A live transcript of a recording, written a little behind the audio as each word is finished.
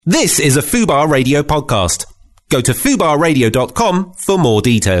This is a Fubar Radio podcast. Go to fubarradio.com for more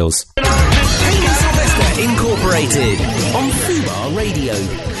details. Hayley Sylvester Incorporated on Fubar Radio.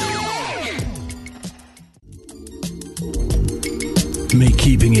 Make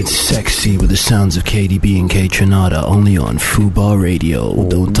keeping it sexy with the sounds of KDB and K Trinata only on Fubar Radio.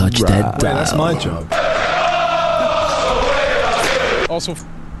 Don't touch that dial. That's my job. Also,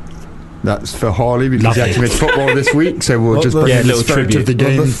 that's for Harley because he actually missed football this week, so we'll just bring the spirit of the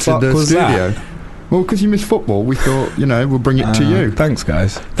game to the studio. That? Well, because you missed football, we thought, we'll bring it to you. Thanks,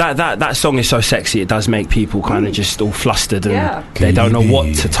 guys. That song is so sexy, it does make people kind of just all flustered and they don't know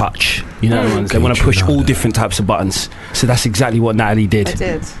what to touch. They want to push all different types of buttons. So that's exactly what Natalie did. I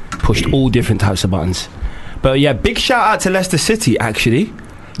did. Pushed all different types of buttons. But yeah, big shout out to Leicester City, actually.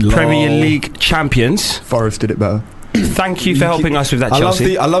 Premier League champions. Forest did it better. Thank you for helping us with that,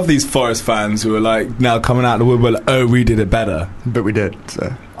 Chelsea. I love these Forest fans who are like now coming out of the woodwork. Oh, we did it better, but we did.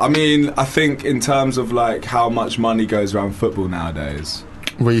 So I mean, I think in terms of like how much money goes around football nowadays,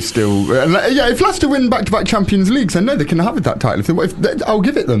 we still if Leicester win back-to-back Champions Leagues, then no, they can have that title. I'll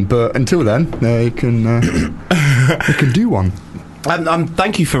give it them, but until then, they can they can do one.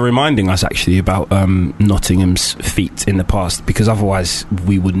 Thank you for reminding us actually about Nottingham's feat in the past, because otherwise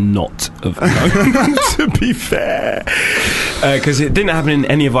we would not have known, to be fair, because it didn't happen in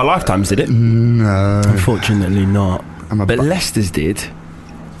any of our lifetimes, did it? No, unfortunately not. But Leicester's did,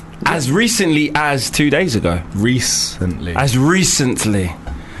 as recently as 2 days ago. Recently,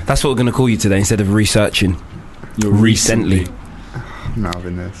 that's what we're going to call you today instead of researching. You're recently. I'm not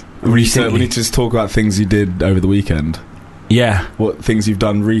having this. We need to just talk about things you did over the weekend. Yeah. What things you've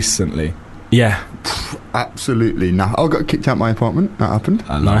done recently? Yeah. Absolutely. Nah, I got kicked out of my apartment. That happened.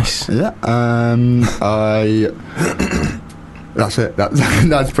 Nice. Yeah. That's it.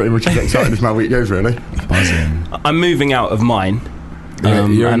 That's pretty much as exciting as my week goes, really. Buzzing. I'm moving out of mine.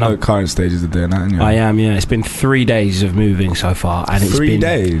 You're in the current stages of doing that, aren't you? I am, yeah. It's been 3 days of moving so far, and it's 3 been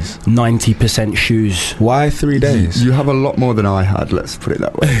days. 90% shoes. Why 3 days? You have a lot more than I had. Let's put it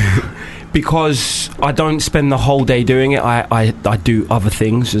that way. Because I don't spend the whole day doing it. I do other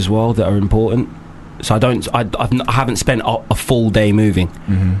things as well that are important. So I haven't spent a full day moving.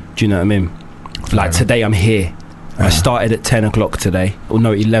 Mm-hmm. Do you know what I mean? Like today I'm here. I started at 10 o'clock today. Or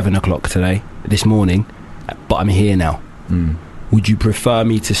no, 11 o'clock today, this morning. But I'm here now. Mm. Would you prefer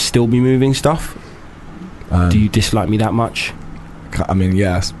me to still be moving stuff? Do you dislike me that much? I mean,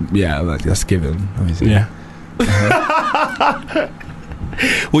 yes. Yeah, that's given. Obviously. Yeah.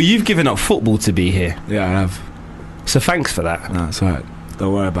 Well, you've given up football to be here. Yeah, I have. So thanks for that. No, it's alright.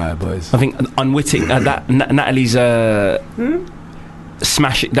 Don't worry about it, boys. I think unwitting that Natalie's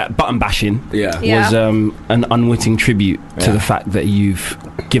smashing, that button bashing, was an unwitting tribute to the fact that you've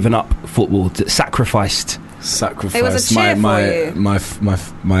given up football, sacrificed. It was a cheer my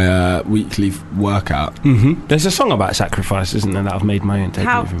weekly workout. Mm-hmm. There's a song about sacrifice, isn't there, that I've made my own.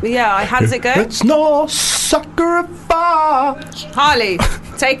 How does it go? It's no sacrifice. Harley,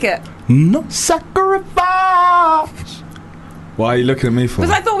 take it. No sacrifice. Why are you looking at me for?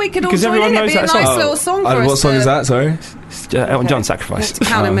 Because I thought we could all because join in. Knows It'd be a nice little song for us. What song is that? Sorry, Elton John, Sacrifice. To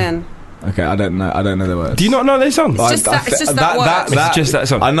count him in. Okay, I don't know the words. Do you not know those songs? It's just that word. It's just that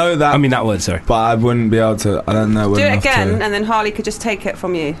song. I know that. I mean that word, sorry. But I wouldn't be able to. I don't know. Do it again, and then Harley could just take it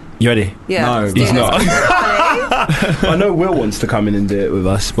from you. You ready? Yeah. No, he's not. Harley. I know Will wants to come in and do it with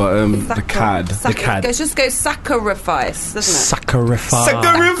us, but the cad. It just goes sacrifice, doesn't it? Sacrifice.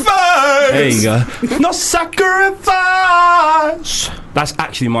 There you go. Not sacrifice. That's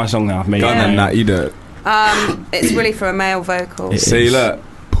actually my song now. I've made it. Go on then, Nat, you do it. It's really for a male vocal. See, look.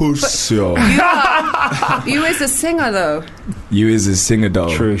 Pussy. You is a singer, though. You is a singer, though.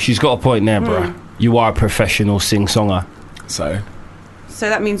 True. She's got a point there, bruh. You are a professional sing-songer. So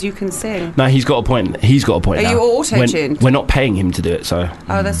that means you can sing. No, he's got a point. Are you auto-tuned? We're not paying him to do it, so.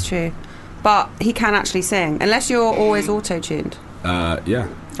 Oh, that's true. But he can actually sing, unless you're always auto-tuned. Yeah.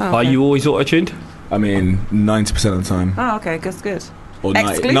 Oh, okay. Are you always auto-tuned? I mean, 90% of the time. Oh, okay, good. Or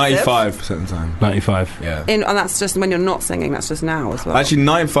 95% of the time. 95. Yeah. And that's just when you're not singing, that's just now as well. Actually,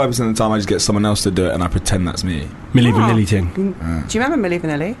 95% of the time I just get someone else to do it and I pretend that's me. Milli Vanilli ting. Do you remember Milli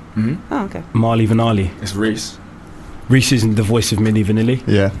Vanilli? Mm-hmm. Oh, okay. Marley Vanilli. It's Reese. Reese is the voice of Milli Vanilli.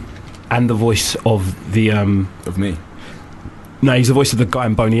 Yeah. And the voice of the... Of me. No, he's the voice of the guy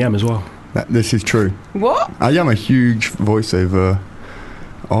in Boney M as well. This is true. What? I am a huge voiceover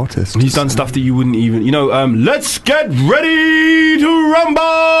artist. He's done stuff that you wouldn't even... let's get ready to rumble!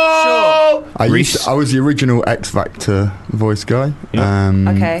 Sure. I was the original X Factor voice guy.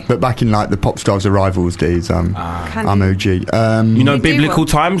 Okay. But back in like the Pop Stars Arrivals days, I'm OG. You know, biblical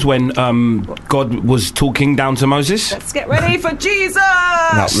times when God was talking down to Moses. Let's get ready for Jesus.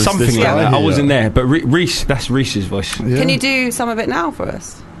 Something like that. I wasn't there, but Reese, that's Reese's voice. Yeah. Can you do some of it now for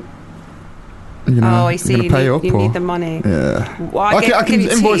us? You know, I see. You need the money. Yeah. Well, I can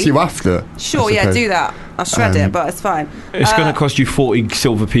invoice you after. Sure, yeah, do that. I'll shred it, but it's fine. It's going to cost you 40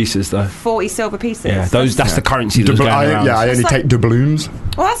 silver pieces, though. 40 silver pieces? Yeah, that's the currency that's going around. Yeah, I only take doubloons.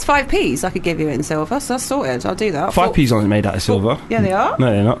 Well, that's 5p's I could give you in silver, so that's sorted. I'll do that. 5p's aren't made out of silver. Yeah, they are.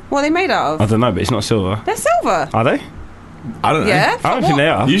 No, they're not. What are they made out of? I don't know, but it's not silver. They're silver. Are they? I don't know. Yeah? I don't think they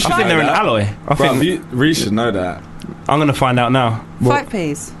are. You I should think they're an alloy. Reese should know that. I'm going to find out now.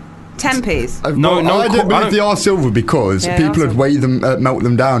 5p's. 10p's. I don't believe they are silver because people would weigh them, melt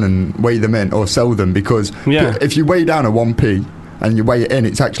them down and weigh them in, or sell them, because if you weigh down a 1p and you weigh it in,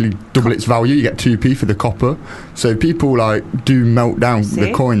 it's actually double its value. You get 2p for the copper. So people do melt down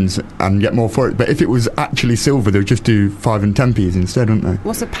the coins and get more for it. But if it was actually silver, they would just do 5 and 10p's instead, wouldn't they?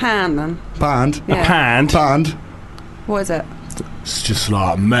 What's a pan then? Pound. Yeah. A pound. What is it? It's just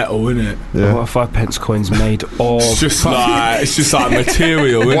like metal, isn't it? Yeah. What are 5p coins made of? It's just like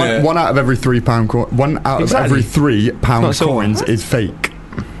material, isn't it? One out of every £3 coin. One out of every £3 coins is fake.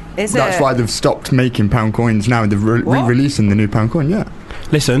 That's why they've stopped making pound coins now. They're re-releasing the new pound coin. Yeah.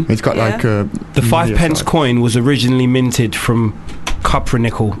 Listen, it's got the 5p coin was originally minted from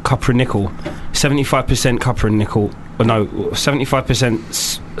cupronickel. 75% cupronickel. No,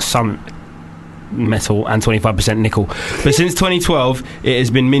 75% some metal and 25% nickel. But since 2012, it has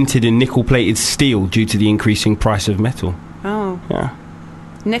been minted in nickel-plated steel due to the increasing price of metal. Oh. Yeah.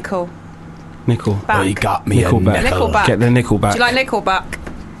 Nickel. Nickel. Oh, you got me. Nickelback. Get the nickel back. Do you like Nickelback?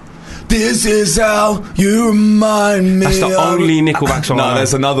 This is how you remind me. That's the only Nickelback song. No,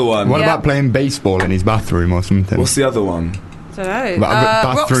 there's another one. What about playing baseball in his bathroom or something? What's the other one? I don't know.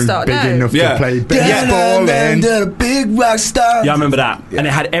 Bathroom Rockstar, big enough to play baseball in. A big rock star. Yeah, I remember that. Yeah. And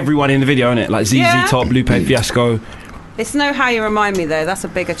it had everyone in the video, innit? Like ZZ Top, Lupe Fiasco. It's No How You Remind Me, though. That's a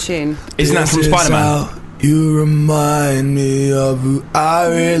bigger tune. Isn't that from Spider-Man? You remind me of who I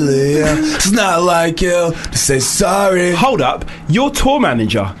really am. It's not like you to say sorry. Hold up, your tour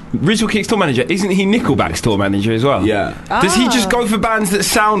manager, Rizzle Kick's tour manager, isn't he Nickelback's tour manager as well? Yeah. Does he just go for bands that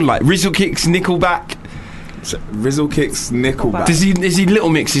sound like Rizzle Kick's Nickelback? So, Rizzle Kick's Nickelback. Is he Little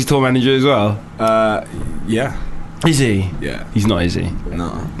Mix's tour manager as well? Yeah. Is he? Yeah. He's not, is he?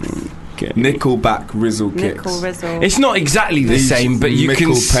 No. Okay. Nickelback Rizzle Kicks. Rizzle. It's not exactly the same, but you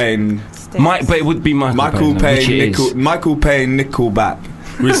can. Payne. But it would be Michael Payne. Michael Payne Nickelback.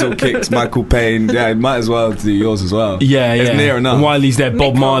 Rizzle Kicks, Michael Payne. Yeah, might as well do yours as well. Yeah, it's near enough. And while he's there,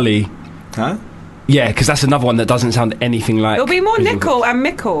 Bob Marley. Huh? Yeah, because that's another one that doesn't sound anything like. It'll be more Nickel and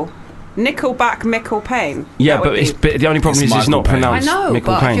Mickle. Nickelback, Mickle Payne. Yeah, but the only problem is it's not pronounced. I know,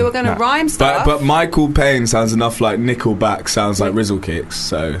 Mickle but Payne. if you were going to rhyme stuff. But Michael Payne sounds enough like Nickelback sounds like Rizzle Kicks,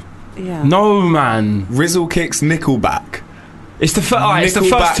 so. Yeah. No, man. Rizzle Kicks Nickelback. It's the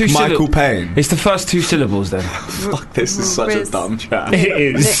first two syllables. Michael Payne. It's the first two syllables then. Fuck, this is such a dumb chat.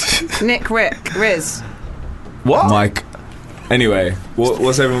 It is. Nick Riz. What? Mike. Anyway,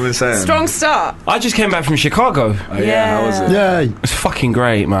 what's everyone been saying? Strong start. I just came back from Chicago. Oh, yeah, how was it? Yeah. It's fucking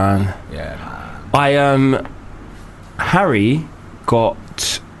great, man. Yeah. Harry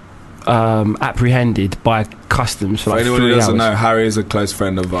got apprehended by customs for like 3 hours. Anyone who doesn't know, Harry is a close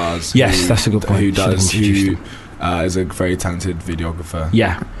friend of ours. Yes, that's a good point. Who is a very talented videographer.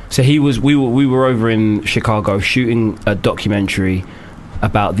 Yeah. So we were over in Chicago shooting a documentary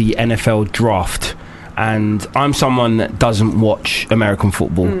about the NFL draft, and I'm someone that doesn't watch American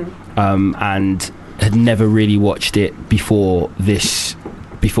football and had never really watched it before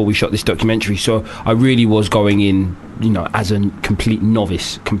we shot this documentary. So I really was going in, as a complete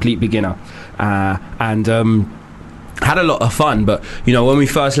novice, complete beginner, and had a lot of fun. But when we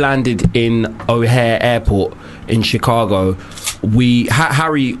first landed in O'Hare Airport in Chicago,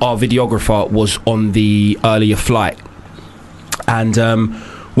 Harry, our videographer, was on the earlier flight, and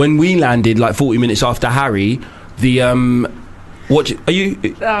when we landed, like 40 minutes after Harry, should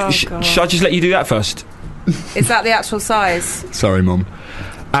I just let you do that first? Is that the actual size? Sorry, Mum.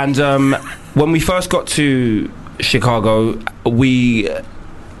 And when we first got to Chicago,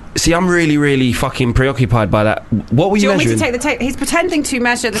 I'm really, really fucking preoccupied by that. What were you measuring? Do you want me to take the tape? He's pretending to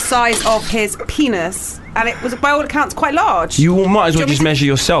measure the size of his penis, and it was, by all accounts, quite large. You might as well just measure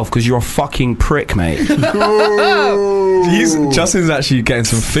yourself, because you're a fucking prick, mate. Justin's actually getting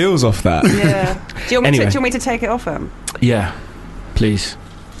some feels off that. Yeah. Do you want me to take it off him? Yeah, please.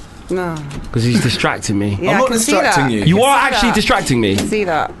 No. Because he's distracting me. Yeah, I'm not distracting you. You are actually distracting me. I can see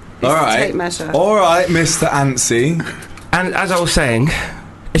that. tape measure. All right, Mr. Antsy. And as I was saying,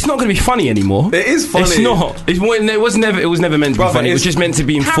 it's not going to be funny anymore. It is funny. It's not. It was never meant to be funny. It was just meant to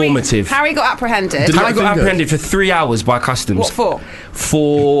be informative. Harry got apprehended. Harry got apprehended for 3 hours by customs. What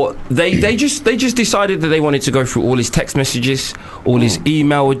for? They just decided that they wanted to go through all his text messages, all his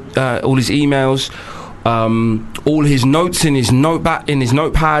emails, all his notes in his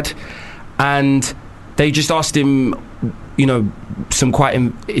notepad, and they just asked him, some quite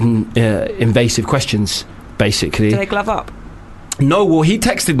invasive questions, basically. Did they glove up? No, well, he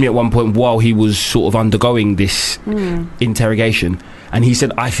texted me at one point while he was sort of undergoing this interrogation, and he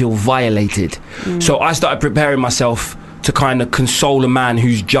said, I feel violated. So I started preparing myself to kind of console a man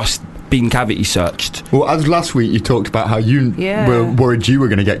who's just been cavity searched. Well, as last week you talked about how you were worried you were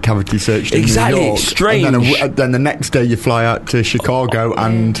going to get cavity searched in New York. Strange. And then the next day you fly out to Chicago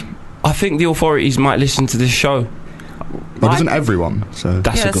and... I think the authorities might listen to this show. Well, doesn't everyone? So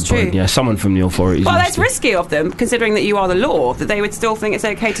that's a good point. Yeah, someone from the authorities. Well, that's risky of them, considering that you are the law. That they would still think it's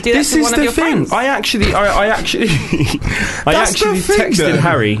okay to do that to one of your friends. I actually texted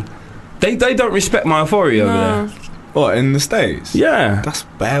Harry. They don't respect my authority over there. What, in the States? Yeah. That's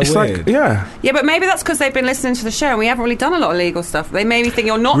weird. Yeah, but maybe that's because they've been listening to the show and we haven't really done a lot of legal stuff. They maybe think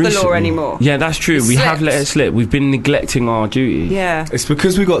you're not the law anymore. Yeah, that's true. We have let it slip. We've been neglecting our duty. Yeah. It's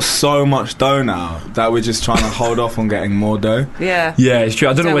because we got so much dough now that we're just trying to hold off on getting more dough. Yeah. Yeah, it's true.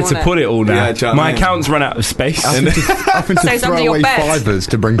 I don't know where to put it all now. Yeah, my account's run out of space. Having to throw away fivers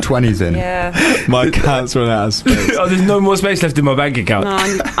to bring 20s in. Yeah. My account's run out of space. Oh, there's no more space left in my bank account. No,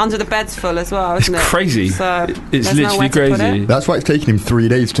 and under the bed's full as well, isn't it? It's crazy. So it's literally crazy. That's why it's taken him 3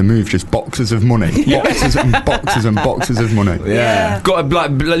 days to move just boxes of money. Boxes and boxes and boxes of money. Yeah.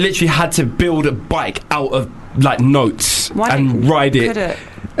 Literally had to build a bike out of notes and ride it.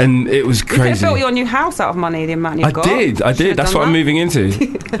 And it was crazy. You could have built your new house out of money, the amount you've got. I did. That's what I'm moving into.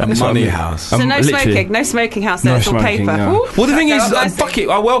 A money house. So no smoking house, it's all paper. Yeah. Well, the thing is, fuck it,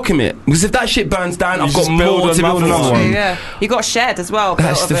 I welcome it. Because if that shit burns down, I've got more to build another one. Yeah. You got a shed as well.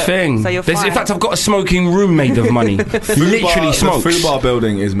 That's the thing. So you're fine. In fact, I've got a smoking room made of money. Literally smokes. The Fubar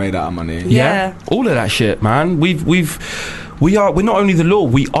building is made out of money. Yeah. All of that shit, man. We're not only the law,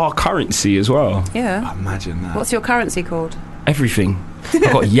 we are currency as well. Yeah. Imagine that. What's your currency called? Everything.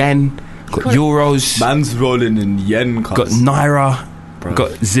 I've got yen, got euros. Man's rolling in yen. Got naira. Bro. Got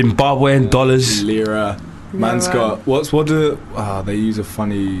Zimbabwean dollars. Lira. Man's got they use a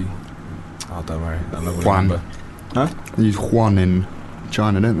funny. Oh, don't worry. I don't remember. Huh? They use yuan in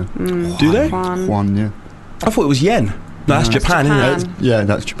China, don't they? Do they? Yuan, yeah. I thought it was yen. No, that's Japan, isn't it? Yeah,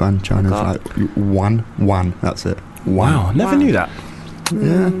 that's Japan. China's like yuan. That's it. Wow, never knew that.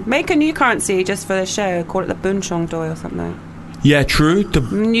 Yeah. Make a new currency just for the show. Call it the Bunchong Doi or something. Yeah, true. The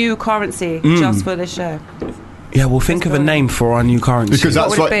new currency just for the show. Yeah, we'll think of a name for our new currency. Because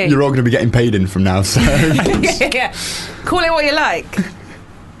that's what you're all going to be getting paid in from now. So yeah. Call it what you like.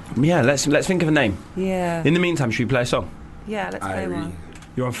 Yeah, let's think of a name. Yeah. In the meantime, should we play a song? Yeah, let's play one.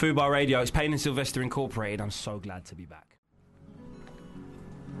 You're on Fubar Radio. It's Payne and Sylvester Incorporated. I'm so glad to be back.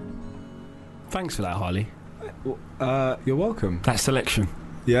 Thanks for that, Harley. You're welcome. That selection.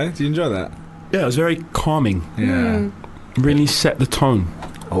 Yeah, did you enjoy that? Yeah, it was very calming. Yeah. Really set the tone.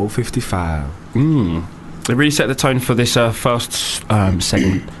 55. It really set the tone for this first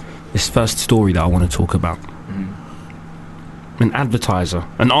segment, this first story that I want to talk about.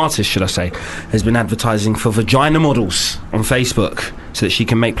 An artist, should I say, has been advertising for vagina models on Facebook so that she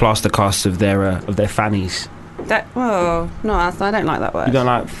can make plaster casts of their fannies. I don't like that word. You don't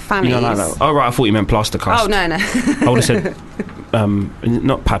like fannies? You don't like that? Oh right, I thought you meant plaster cast. Oh no. I would have said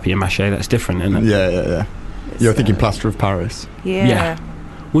not papier-mâché. That's different, isn't it? Yeah. You're thinking plaster of Paris. Yeah.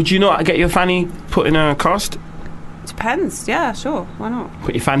 Would you not get your fanny put in a cast? Depends. Yeah, sure. Why not?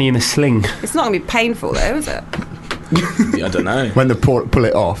 Put your fanny in a sling. It's not going to be painful though, is it? I don't know. When they pull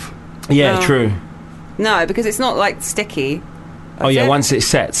it off. Yeah, true. No, because it's not like sticky. Once it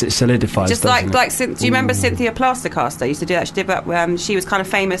sets, it solidifies. Just do you remember Cynthia Plastercaster used to do that? She did that. She was kind of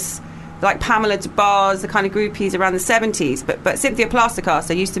famous, like Pamela Des Barres, the kind of groupies around the 70s. But Cynthia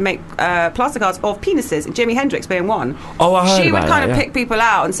Plastercaster used to make plaster casts of penises, and Jimi Hendrix being one. Oh, I heard She about would kind that, of pick people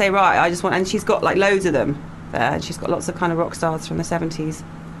out and say, right, I just want, and she's got like loads of them there, and she's got lots of kind of rock stars from the 70s.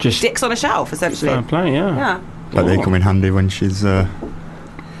 Just dicks on a shelf, essentially. Fair play, yeah. But they come in handy when she's. I'm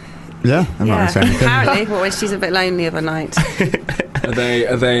not going to say anything. Apparently, when she's a bit lonely of a night. Are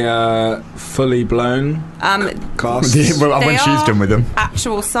they fully blown casts? Well, when she's done with them,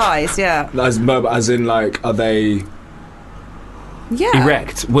 actual size, yeah. As in, like, are they? Yeah.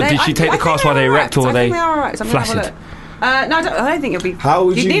 Erect. Did she take the cast while they erect, or are they flaccid? No, I don't think it'll be. How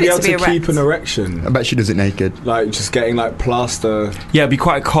would you need be it able to erect. keep an erection? I bet she does it naked. Like just getting like plaster. Yeah, it'd be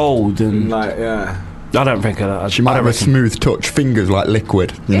quite cold and Like yeah. I don't think that. She might have a smooth touch, fingers like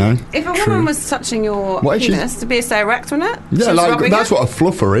liquid, you know? If a woman was touching your What if penis, to be so erect, wouldn't it? Yeah, Just like rubbing that's it? what a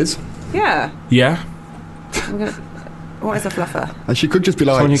fluffer is. Yeah. Yeah, What is a fluffer? And she could just be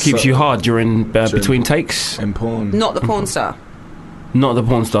like... someone who keeps you hard during between takes. In porn. Not the porn star. Not the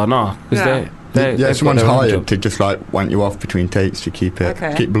porn star, nah. Yeah. Yeah, someone's hired to just like wank you off between takes to keep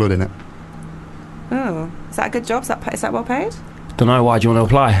keep blood in it. Oh, is that a good job? Is that well paid? Don't know, why do you want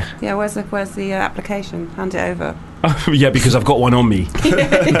to apply? Yeah, where's the application? Hand it over. Yeah, because I've got one on me.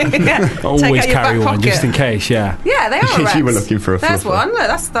 Yeah. I always Take out your carry back one just pocket. in case. Yeah. Yeah, they are erect. You were looking for a There's fluffer. one.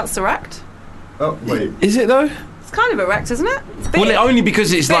 Look, that's erect. Oh, wait. Is it though? It's kind of erect, isn't it? It's big. Well, only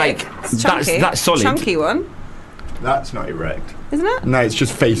because it's Big. like It's chunky. that's solid. Chunky one, That's not erect. isn't it? No, it's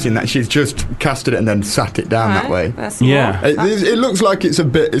just facing that. She's just casted it and then sat it down that way. That's Yeah. more. It looks like it's a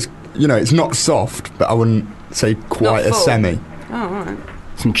bit... it's not soft, but I wouldn't say quite a full. semi. Oh, right.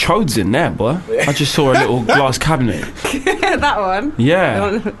 Some chodes in there, boy. I just saw a little glass cabinet. That one.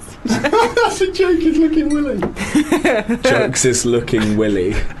 Yeah. That's a joke, it's looking willy. Jokes is looking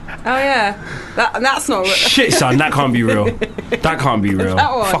willy. Oh yeah, that's not. Shit, son, that can't be real. That can't be real.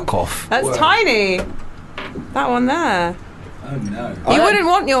 That one. Fuck off. That's tiny. That one there. Oh no. You wouldn't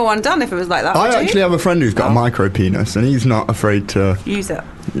want your one done if it was like that. I would you? actually have a friend who's got a micro penis, and he's not afraid to. Use it.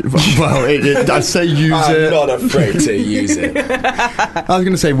 Well, I say use I'm it. not afraid to use it. I was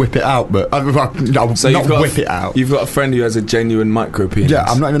going to say whip it out, but So not you've got whip it out. You've got a friend who has a genuine micro penis. Yeah,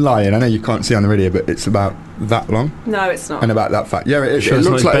 I'm not even lying. I know you can't see on the radio, but it's about that long No, it's not. and about that fat. Yeah, it is. Sure, It it's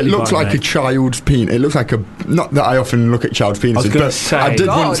looks not like his belly button, a mate. child's penis. It looks like a. Not that I often look at child's penises, gonna but say- I did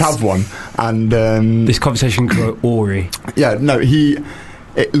God. once have one, and This conversation could go awry. yeah, no,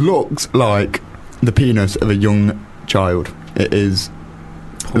 it looks like the penis of a young child. It is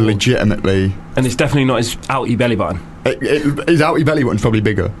legitimately. And it's definitely not his outy belly button. His outy belly button's probably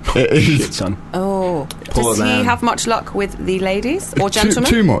bigger. It Shit, is son. Oh, Poor does he man. have much luck with the ladies or gentlemen?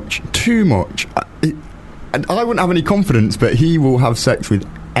 too much. Too much. And I wouldn't have any confidence, but he will have sex with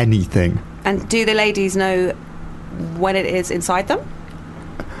anything. And do the ladies know when it is inside them?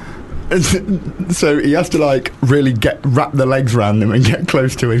 So he has to like really wrap the legs around them and get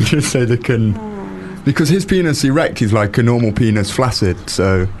close to him just so they can. Because his penis erect is like a normal penis flaccid.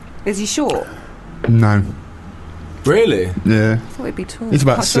 So Is he short? no, Really? yeah, I thought he'd be tall. he's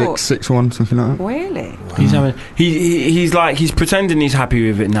about Quite short. 6'1", something like that. Really? He's having. He's pretending he's happy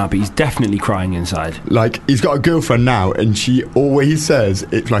with it now, but he's definitely crying inside. Like he's got a girlfriend now, and she always says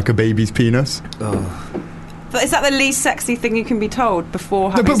it's like a baby's penis. But is that the least sexy thing you can be told before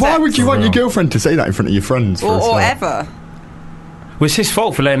No, having but why sex? would you want your real. girlfriend to say that in front of your friends? for a Or start? ever? Well, it's his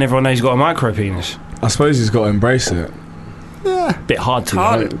fault for letting everyone know he's got a micro penis. I suppose he's got to embrace it. Yeah. Bit hard to.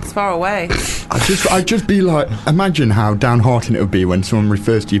 Can't. Right? It's far away. I'd just be like, imagine how downhearted it would be when someone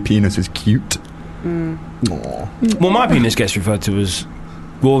refers to your penis as cute. Well, my penis gets referred to as.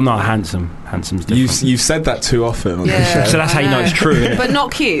 Well, no, handsome. Handsome's different. You've said that too often on Yeah. the show. So that's how you know it's true. Innit? But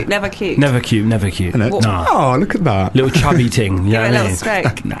not cute. Never cute. Never cute. Never cute. Isn't it? Nah. Oh, look at that. Little chubby ting. You Give know it a what I little mean?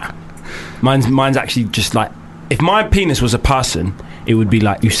 stroke. Nah. Mine's actually just like, if my penis was a person, it would be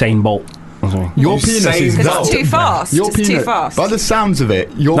like Usain Bolt or something. Your Usain penis is Because Bolt. it's too fast. Your It's penis, too fast. By the sounds of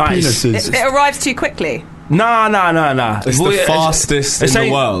it, your Nice. penis is. It arrives too quickly. Nah. It's Well, the fastest in it's the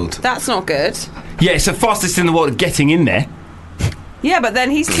saying- world. That's not good. Yeah, it's the fastest in the world getting in there. Yeah, but then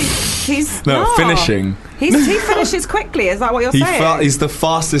he's No, finishing. He finishes quickly. Is that what you're He's saying? the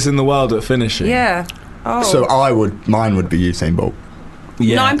fastest in the world at finishing. Yeah. Oh. So mine would be Usain Bolt.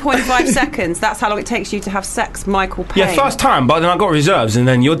 Yeah. 9.5 seconds. That's how long it takes you to have sex, Michael Payne. Yeah, first time, but then I got reserves, and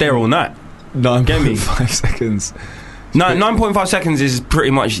then you're there all night. 9.5 seconds. No, 9.5 seconds is pretty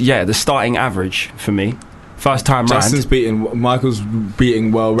much the starting average for me. First time Michael's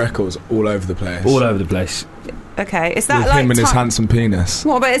beating world records all over the place. all over the place. Okay, is that With like him and his ti- handsome penis.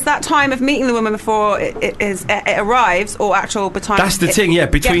 What, but is that time of meeting the woman before it arrives, or actual time? That's the thing, yeah.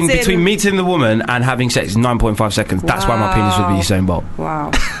 Between meeting the woman and having sex is 9.5 seconds. That's why my penis would be Usain Bolt.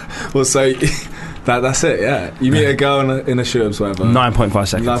 Wow. Well, so that's it. Yeah, you meet a girl in a shoes, whatever. 9.5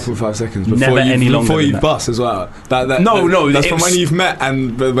 seconds. 9.5 seconds. Never any longer before than you that. bust as well. No, That's it from was- when you've met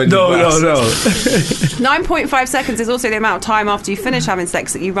and when you No. bust. 9.5 seconds is also the amount of time after you finish having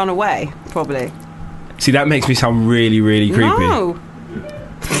sex that you run away, probably. See, that makes me sound really, really creepy. No.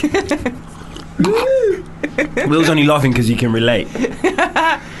 Will's only laughing because he can relate.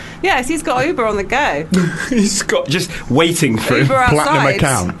 Yes, he's got Uber on the go. He's got just waiting for him. Uber outside. Platinum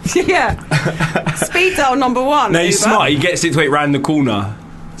account. Yeah. Speed dial number 1. No, he's Uber. smart. He gets it to wait round the corner.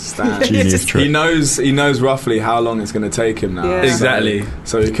 Stan. Genius trick. He knows roughly how long it's going to take him now. Yeah. Exactly.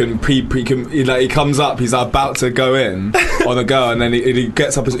 So he can he comes up. He's about to go in on a go, and then he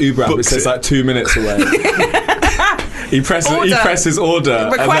gets up his Uber app. It says like 2 minutes away. He presses order.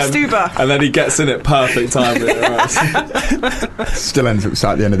 Request Uber. And then he gets in at perfect time. Still ends up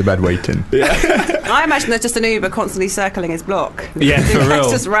sat at the end of the bed waiting. Yeah. I imagine there's just an Uber constantly circling his block. Yeah, for real.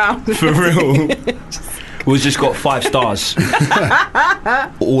 Just round. For real. We've just got 5 stars.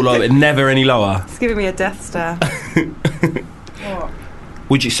 All over, never any lower. It's giving me a death stare.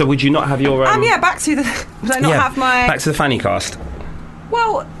 Would you not have your yeah, back to the... Would I not have my... Back to the fanny cast.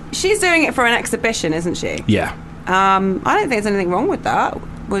 Well, she's doing it for an exhibition, isn't she? Yeah. I don't think there's anything wrong with that. I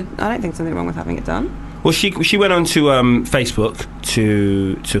don't think there's anything wrong with having it done. Well, she went on to Facebook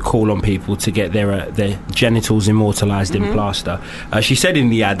to call on people to get their genitals immortalised in plaster. She said in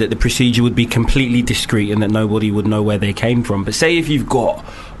the ad that the procedure would be completely discreet and that nobody would know where they came from. But say if you've got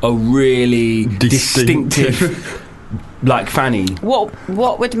a really distinctive like fanny, what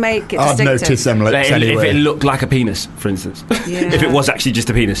would make it I'd distinctive? notice them lips anyway. if it looked like a penis, for instance. Yeah. If it was actually just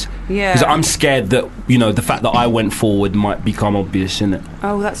a penis. Yeah. Because I'm scared that the fact that I went forward might become obvious, isn't it?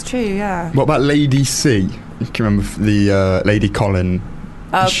 Oh, that's true. Yeah. What about Lady C? You can remember the Lady Colin?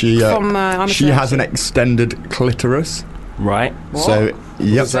 She has an extended clitoris. Right. What? So yep.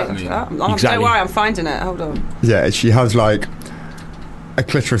 does that mean? Exactly. Don't worry, I'm finding it. Hold on. Yeah, she has like a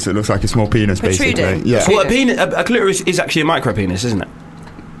clitoris that looks like a small penis, Protruding. basically. Yeah. Well, a clitoris is actually a micro penis, isn't it?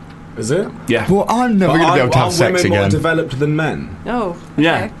 Is it? Yeah. Well, I'm never going to be able to have Are sex women more again. developed than men? Oh. Okay.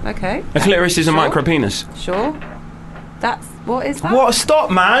 Yeah. Okay. A clitoris is a Sure. micro penis. Sure. What is that? What?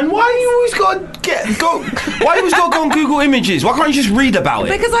 Stop, man! Why you always got to go? Why you always got to go on Google Images? Why can't you just read about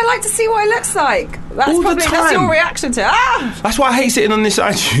it? Because I like to see what it looks like. That's time. your reaction to it. That's why I hate sitting on this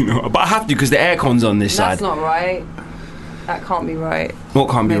side, But I have to because the aircon's on this That's side. not right. That can't be right. What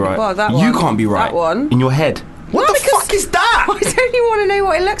can't be Maybe- right? well, that you one. can't be right. That one. In your head. What No, the because- fuck is that? Why don't you want to know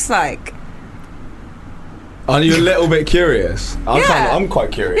what it looks like? Are you a little bit curious? Yeah. I'm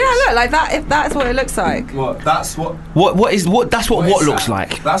quite curious. Yeah, look, like that. If that's what it looks like. What? That's what. That's what is looks that?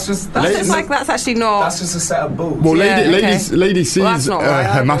 like. That's just. That's just like that's actually not. That's just a set of balls. Well, Yeah, Lady C's Well, that's not right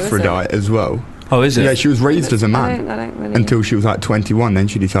either, hermaphrodite as well. Oh, is it? Yeah, she was raised as a man I don't really. until she was like 21. Then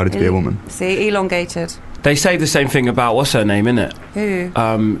she decided to be a woman. See, elongated. They say the same thing about what's her name, innit?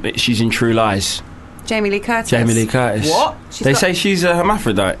 Who? She's in True Lies. Jamie Lee Curtis. Jamie Lee Curtis. What? They say she's a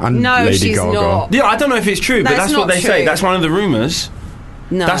hermaphrodite. And No, Lady she's Gaga. not. Yeah, I don't know if it's true, but That's that's what not they say. true. That's one of the rumours.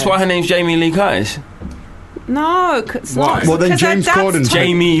 No. That's why her name's Jamie Lee Curtis. No, it's Why? not. Well, then 'Cause her James dad's Corden's Tony-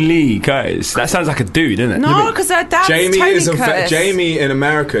 Jamie Lee Curtis. That sounds like a dude, doesn't it? No, because her dad's Jamie Tony is Curtis. Jamie in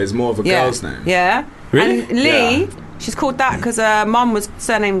America is more of a Yeah. girl's name. Yeah. Really? And Lee, Yeah. she's called that because her mum was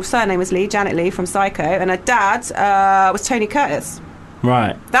surname was Lee, Janet Lee from Psycho, and her dad was Tony Curtis.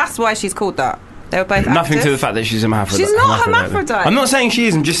 Right. That's why she's called that. They were both Nothing actors. to the fact that she's a hermaphrodite. She's not hermaphrodite. I'm not saying she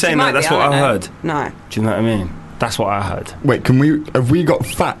is. I'm just She saying might that that's be, what I I don't know. heard. No. Do you know what I mean? That's what I heard. Wait, have we got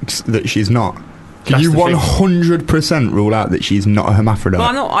facts that she's not? Can That's you the thing. 100% rule out that she's not a hermaphrodite? Well,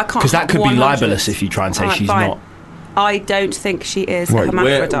 I'm not. I can't. Because that could be 100. libelous if you try and say Alright, she's fine. not. I don't think she is a Right,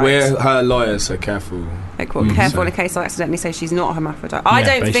 hermaphrodite. We're her lawyers, so careful. Like, well, careful in case I accidentally say she's not a hermaphrodite. I Yeah,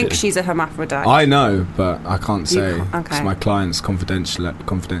 don't think basically. she's a hermaphrodite. I know, but I can't say. can't- okay. It's my client's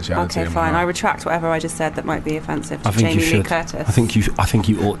confidentiality. Okay, in my fine. I mouth. retract whatever I just said that might be offensive to I think Jamie you Lee should. Curtis. I think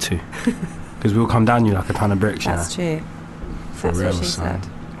you ought to. Because we'll come down you like a ton of bricks. That's you know? true. For That's real, what she son.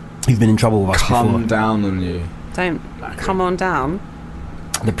 said. You've been in trouble with us Come before. down on you. Don't come on down.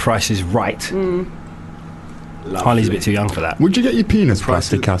 The price is right. Mm. Harley's a bit too young for that. Would you get your penis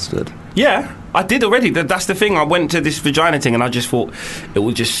plastic casted? Yeah, I did already. That's the thing. I went to this vagina thing and I just thought it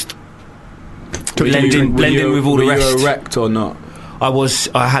would just blend in with all the rest. Were you erect or not?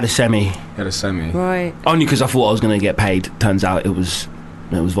 I had a semi. You had a semi. Right. Only because I thought I was going to get paid. Turns out it was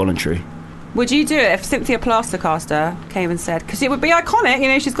voluntary. Would you do it if Cynthia Plastercaster came and said, because it would be iconic, you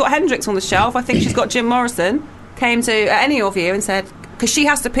know, she's got Hendrix on the shelf, I think she's got Jim Morrison, came to any of you and said, because she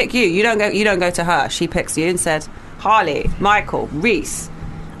has to pick you don't go to her, she picks you, and said, Harley, Michael, Reese,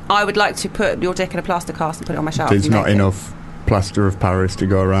 I would like to put your dick in a plaster cast and put it on my shelf. There's You not make it. enough plaster of Paris to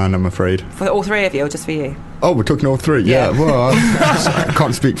go around, I'm afraid. For all three of you, or just for you? Oh, we're talking all three? Yeah. Well, I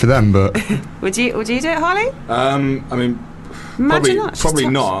can't speak for them, but... Would you do it, Harley? I mean, Imagine that. She's probably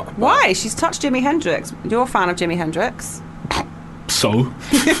touched- not. but- Why? She's touched Jimi Hendrix. You're a fan of Jimi Hendrix. So?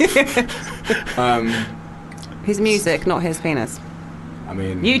 His music, not his penis. I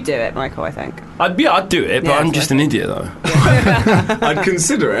mean, You'd do it, Michael, I think. I'd do it, but Yeah, I'm that's just what an I idiot though. I'd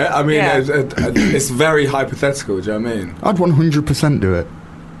consider it. I mean, Yeah. it's very hypothetical. Do you know what I mean? I'd 100% do it.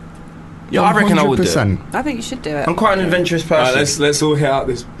 Yeah, I reckon I would do it. 100%. I think you should do it. I'm quite an adventurous person. Right, let's all hit out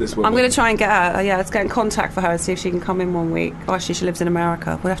this woman. I'm going to try and get her. Let's get in contact for her and see if she can come in 1 week. Oh, actually, she lives in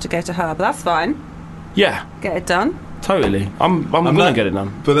America. We'll have to go to her, but that's fine. Yeah, Get it done. totally. I'm gonna get it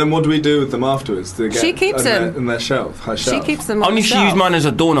done. But then what do we do with them afterwards? Do they get She keeps them in their shelf. Her She shelf. keeps them on Only the she shelf. used mine as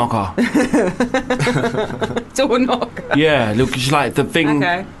a door knocker. Door knocker. Yeah, look, it's like the thing.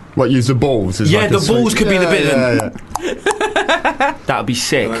 Okay. What, use the balls? Is Yeah, like the a balls sweet- could be the bit Yeah. That would be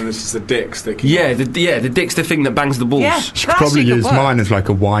sick. And then there's just a dick sticking. Yeah, the dick's the thing that bangs the balls. Yeah. She could probably use mine as like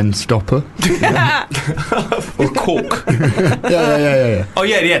a wine stopper. Or cork. Yeah. Oh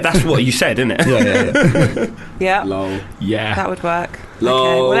yeah, that's what you said, isn't it? Yeah. Yeah. Lol. Yeah. That would work.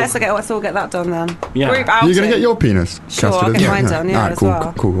 Lol. Okay. Well, let's all get that done then. Yeah. Group outing. You're going to get your penis Sure, casted I'll as get well? mine done, yeah, Alright, as cool,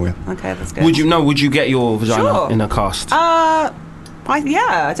 well. cool, yeah. Okay, that's good. Would you get your vagina Sure. in a cast? I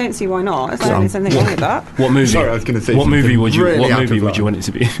don't see why not. There's anything wrong with that. What movie? Sorry, I was going to say What movie something would you? really What out movie of would you line. want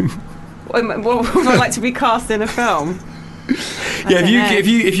it to be? What would I like to be cast in a film? Yeah, don't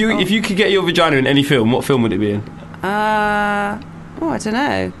know. if you could get your vagina in any film, what film would it be in? I don't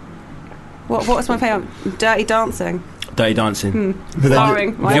know. What's my favourite? Dirty Dancing. Dirty Dancing.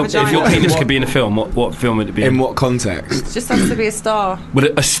 Starring my If vagina. your penis could be in a film, what film would it be in? In what context? Just has to be a star. Well,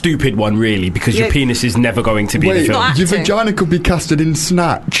 a stupid one, really, because your Yeah. penis is never going to be in Wait, a film. not your acting. vagina could be casted in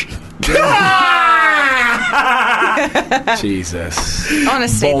Snatch. Jesus.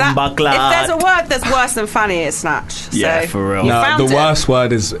 Honestly, if Bomba clad. there's a word that's worse than fanny, it's snatch. Yeah, so for real. you No, found the it. worst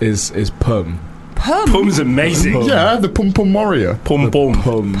word is pum. Pum. Pum's amazing. Yeah, the Pum Pum Warrior. Pum pum.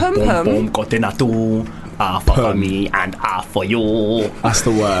 Pum. Pum pum. Got in a two. For Pum. me and for you. That's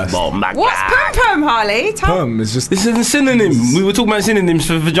the worst. Bomba What's clad. pum pum, Harley? Pum is just. This is a synonym. We were talking about synonyms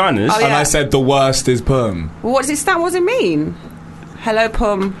for vaginas. Oh, And yeah. I said the worst is pum. What does it stand? What does it mean? Hello,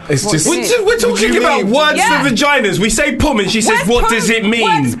 pum. It's What just- does it mean? We're talking you about mean? words Yeah. for vaginas. We say pum and she says, Where's what pum- does it mean?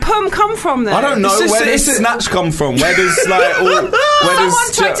 Where's pum come from then? I don't know. It's just- Where does it's- snatch come from? Where does like all? Where Someone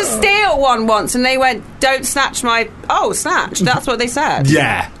does tried to steal one once and they went, don't snatch my... Oh, snatch. That's what they said.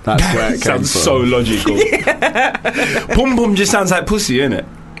 Yeah. That's where it came Sounds from. so logical. Pum pum just sounds like pussy, innit?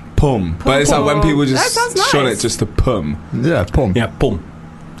 Pum. But it's like when people That just sounds nice. shun it just to pum. Yeah, Pum. Yeah, pum.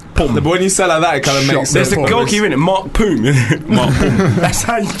 Pum. But when you say like that, it kind of Shot makes There's sense. a goalkeeper in it, Mark Poom. Mark Poom. That's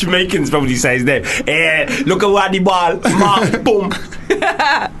how Jamaicans probably say his name. Look at the ball, Mark Poom.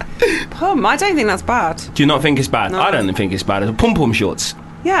 Pum. I don't think that's bad. Do you not think it's bad? No. I don't think it's bad. It's pum pum shorts.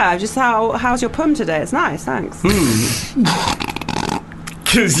 Yeah, just how's your pum today? It's nice, thanks.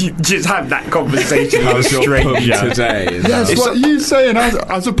 Because you just had that conversation with a How's your pum stranger. today? Is That's that- what you saying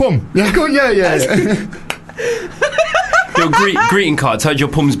as a Pum. Yeah, go on, yeah. Your greeting cards. Heard your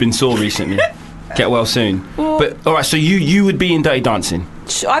pum's been sore recently. Get well soon. But all right, so you would be in Dirty Dancing.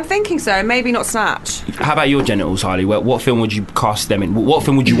 I'm thinking so. Maybe not snatch. How about your genitals, Harley? What film would you cast them in? What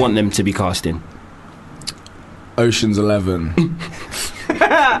film would you want them to be cast in? Ocean's 11.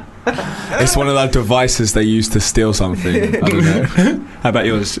 It's one of those devices they use to steal something. I don't know. How about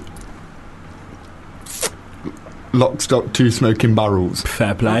yours? Lock, stock, two smoking barrels.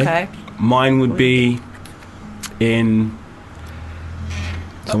 Fair play. Okay. Mine would be in.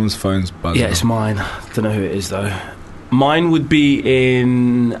 Someone's phone's buzzing. Yeah, it's mine. Don't know who it is though. Mine would be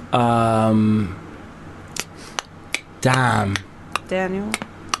in. Damn. Daniel.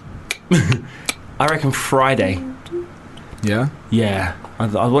 I reckon Friday. Yeah? Yeah, I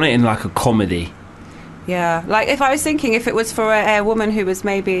want it in like a comedy. Yeah. Like if I was thinking if it was for a woman who was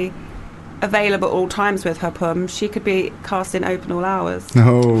maybe available at all times with her pum, she could be cast in Open All Hours.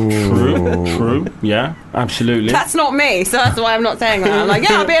 Oh. True. Yeah, absolutely. That's not me, so that's why I'm not saying that. I'm like,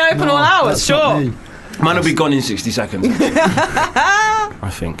 yeah, I'll be open all hours, sure. Mine will be gone in 60 seconds. I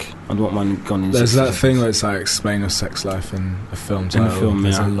think I'd want mine gone in. There's 60 that seconds. thing where it's like explain your sex life in a film In a title. film,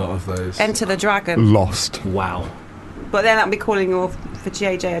 There's yeah. a lot of those. Enter the Dragon. Lost. Wow. But then that'd be calling you for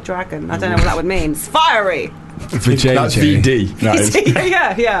JJ a dragon. I don't know what that would mean. It's fiery. For JJ. That's VD. That is.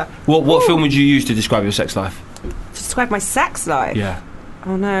 yeah. What film would you use to describe your sex life? Describe my sex life. Yeah.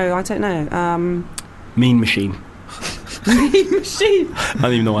 Oh no, I don't know. Mean Machine. Machine. I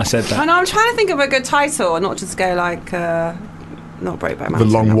don't even know why I said I that. know. I'm trying to think of a good title, and not just go like, not Brokeback The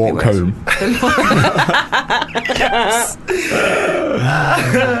Mountain. Long that'd be Walk weird. Home.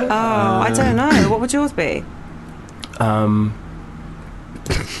 Oh, I don't know. What would yours be? Mine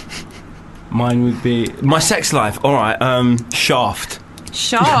would be my sex life. All right. Shaft.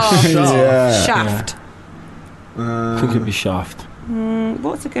 Shaft. Yeah. Shaft. I think it'd be Shaft.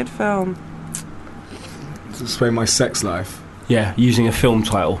 What's a good film? To explain my sex life. Yeah, using a film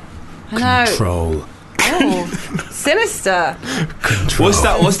title. I know. Control. Oh, Sinister. What's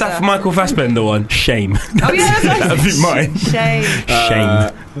that for Michael Fassbender one? Shame. Oh yeah, that's That'd be mine. Shame.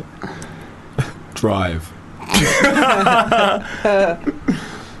 Shame. Drive.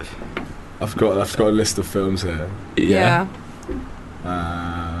 I've got a list of films here. Yeah.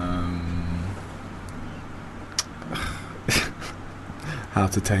 How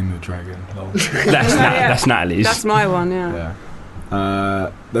to Tame Your Dragon. That's Natalie's. That's my one. Yeah.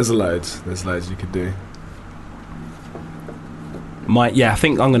 There's loads you could do. I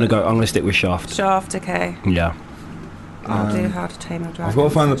think I'm gonna stick with Shaft. Shaft, okay. Yeah. I'll do How to Tame Your Dragon. I've got to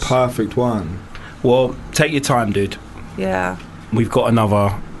find the perfect one. Well, take your time, dude. Yeah. We've got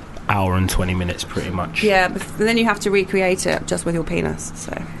another hour and 20 minutes, pretty much. Yeah, but then you have to recreate it just with your penis.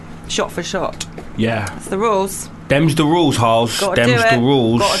 So, shot for shot. Yeah. That's the rules. Them's the rules, Harls. Them's the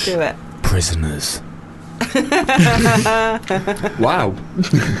rules. Gotta do it. Prisoners. Wow.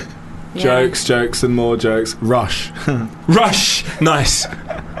 Yeah. Jokes and more jokes. Rush. Rush! Nice.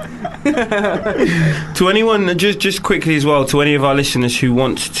 To anyone, just quickly as well, to any of our listeners who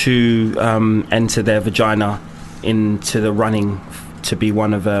want to enter their vagina into the running to be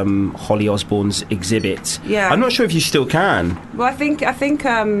one of Holly Osborne's exhibits. Yeah. I'm not sure if you still can. Well, I think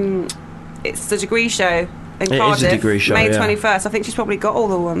it's the degree show in Cardiff. Is a degree show, May yeah. 21st. I think she's probably got all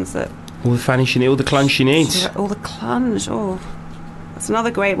the ones that... All the fanny she needs, all the clunge she needs. All the clunge. Oh, that's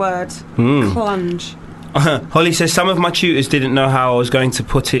another great word. Clunge. Holly says, some of my tutors didn't know how I was going to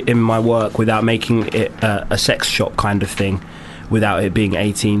put it in my work without making it a sex shop kind of thing, without it being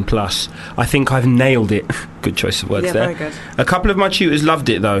 18 plus. I think I've nailed it. Good choice of words there. Very good. A couple of my tutors loved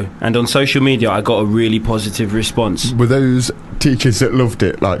it though, and on social media I got a really positive response. Were those teachers that loved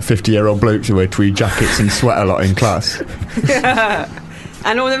it, like 50-year-old blokes who wear tweed jackets and sweat a lot in class?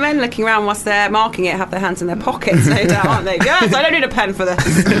 And all the men looking around whilst they're marking it have their hands in their pockets, no doubt, aren't they? Yes, I don't need a pen for this.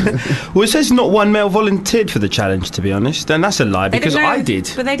 Well, it says not one male volunteered for the challenge, to be honest, and that's a lie, because I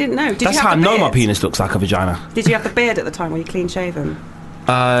did. But they didn't know. That's how I know my penis looks like a vagina. Did you have the beard at the time? Were you clean shaven?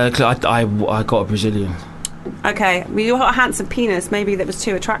 I got a Brazilian. Okay, well, you got a handsome penis. Maybe that was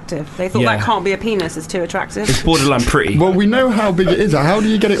too attractive. They thought Yeah. that can't be a penis. It's too attractive. It's borderline pretty. Well, we know how big it is. How do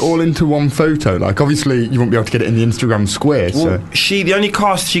you get it all into one photo? Like, obviously, you won't be able to get it in the Instagram square. So The only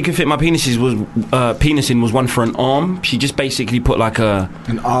cast she could fit my penis in was one for an arm. She just basically put like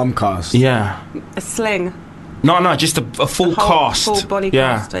an arm cast. Yeah. A sling. No, just a full cast. Full body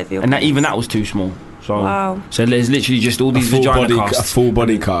cast over your and penis. even that was too small. So, Wow. So there's literally just all these vagina casts. A full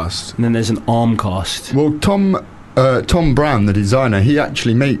body cast. And then there's an arm cast. Well, Tom Brown, the designer, he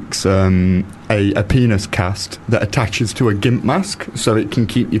actually makes a penis cast that attaches to a GIMP mask, so it can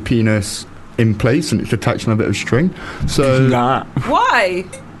keep your penis in place, and it's attached on a bit of string. So Why?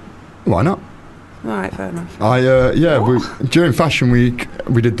 why not? All right, fair enough. During Fashion Week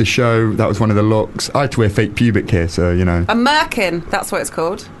we did the show. That was one of the looks. I had to wear fake pubic hair, so you know. A merkin. That's what it's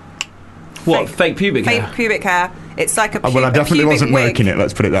called. What? Fake pubic hair? Fake pubic hair. It's like a Well, I definitely wasn't wig. merkin it,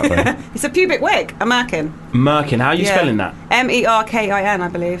 let's put it that way. It's a pubic wig. A merkin. Merkin. How are you spelling that? Merkin, I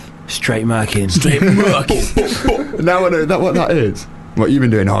believe. Straight merkin. Now I know what that is. What you've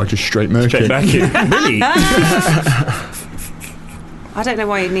been doing? Oh, just straight merkin. Straight merkin. Really? I don't know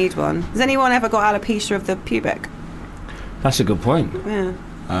why you need one. Has anyone ever got alopecia of the pubic? That's a good point. Yeah,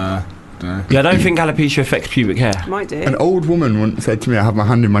 No. Yeah, I don't think alopecia affects pubic hair. might do. An old woman once said to me, I have my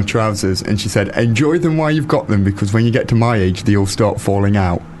hand in my trousers, and she said, enjoy them while you've got them, because when you get to my age, they all start falling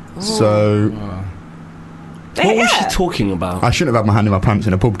out. So What was she talking about? I shouldn't have had my hand in my pants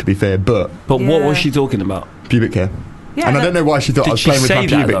in a pub, to be fair, but But what Yeah. was she talking about? pubic hair. Yeah, And I don't know why she thought Did I was she playing with my say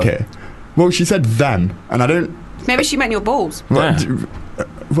that, pubic though? hair. Well, she said them, and I don't... Maybe she meant your balls. Yeah.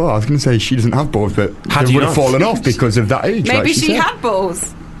 Well, I was going to say she doesn't have balls, but How do they you would have know? fallen off because of that age. Maybe like she said. had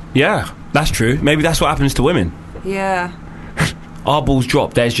balls. Yeah, that's true. Maybe that's what happens to women. Yeah, Our balls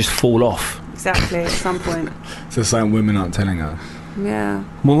drop, theirs just fall off. exactly. At some point. It's just something women aren't telling us. Yeah.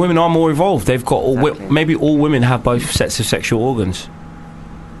 Well, women are more evolved. They've got Exactly. maybe all women have both sets of sexual organs,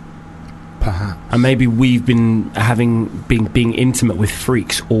 Perhaps. and maybe we've been being intimate with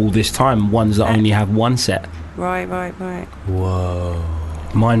freaks all this time. Ones that only have one set. Right. Whoa.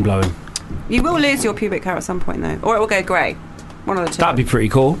 Mind blowing. You will lose your pubic hair at some point, though, or it will go grey. One of the two. That'd be pretty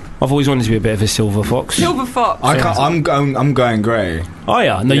cool. I've always wanted to be a bit of a silver fox. Silver fox. I'm going grey. Oh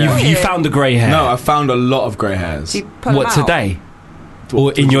yeah, no, Yeah. you found the grey hair. No, I found a lot of grey hairs. Do you pull What, them out? today?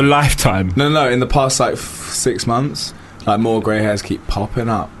 Or in your lifetime? No, in the past 6 months, like more grey hairs keep popping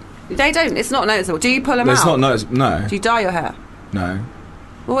up. They don't. It's not noticeable. Do you pull them It's out? not noticeable. No, Do you dye your hair? no.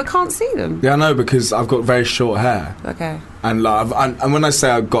 Well, I can't see them. Yeah, I know, because I've got very short hair, Okay. and like, and when I say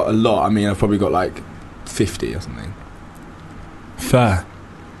I've got a lot, I mean I've probably got like 50 or something. Fair.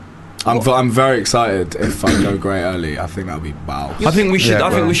 I'm very excited if I go grey early. I think that'll be wow. I think we should. Yeah, I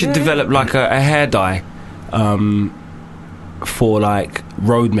think well. we should develop like a hair dye. for like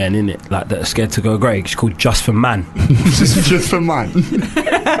roadmen in it, like that are scared to go grey. It's called Just for Man. just for man.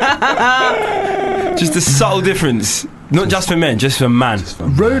 Just a subtle difference. Not just for men, just for man.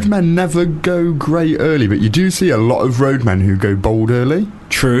 Roadmen never go grey early, but you do see a lot of roadmen who go bald early.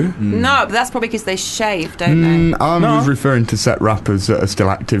 True. No, but that's probably because they shave, don't they? I was referring to set rappers that are still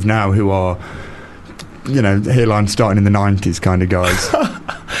active now, who are, you know, hairline starting in the 90s kind of guys.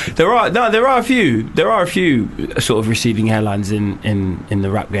 There are a few sort of receding hairlines in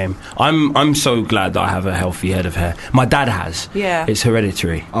the rap game. I'm so glad that I have a healthy head of hair. My dad has. Yeah. It's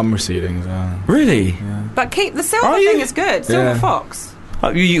hereditary. I'm receding as well. Really? Yeah. But keep the silver thing is good. Silver fox.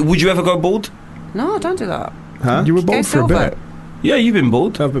 Would you ever go bald? No, don't do that. Huh? You were bald for a bit. Yeah, you've been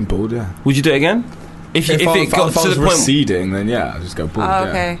bald. I've been bald, yeah. Would you do it again? If it got to the point receding, then yeah, I'll just go bald. Oh,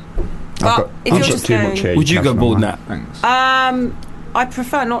 okay. I've got too much age. Would you go bald now? Thanks. I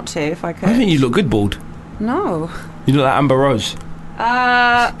prefer not to if I could. I think you look good bald. No. You look like Amber Rose.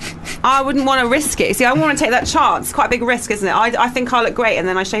 I wouldn't want to risk it. See, I want to take that chance. It's quite a big risk, isn't it? I think I look great, and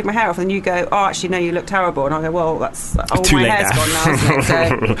then I shave my hair off, and then you go, oh, actually, no, you look terrible. And I go, well, that's too my late hair's now. gone now, isn't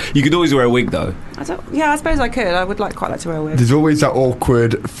it? So, you could always wear a wig, though. I suppose I could. I would quite like to wear a wig. There's always that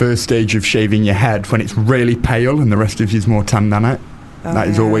awkward first stage of shaving your head when it's really pale and the rest of you's more tan than it. That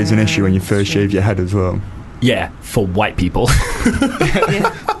is always an issue when you first shave your head as well. Yeah, for white people.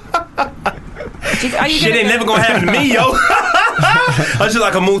 Shit ain't never gonna happen to me, yo. I just look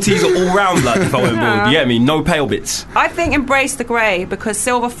like a Maltese all round blood if I went bald. You get me? No pale bits. I think embrace the grey because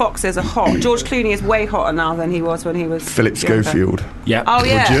silver foxes are hot. George Clooney is way hotter now than he was when he was Philip Schofield. Yeah. Oh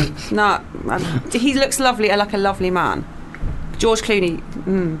yeah. Would you? No, he looks lovely, like a lovely man. George Clooney.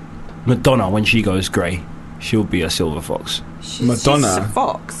 Madonna, when she goes grey, she'll be a silver fox. Madonna? She's a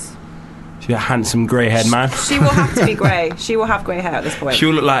fox. She's a handsome grey-haired man. She will have to be grey. She will have grey hair at this point.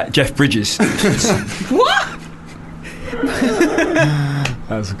 She'll look like Jeff Bridges. What?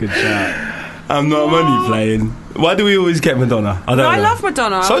 That's a good chat. I'm only playing. Why do we always get Madonna? I don't know. I love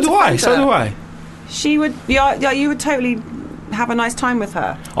Madonna. So do I. She would. Yeah, you would totally have a nice time with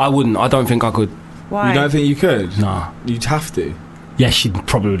her. I wouldn't. I don't think I could. Why? You don't think you could? Nah. You'd have to. Yeah, she'd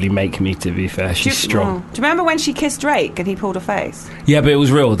probably make me, to be fair. She's strong. Do you remember when she kissed Drake and he pulled her face? Yeah, but it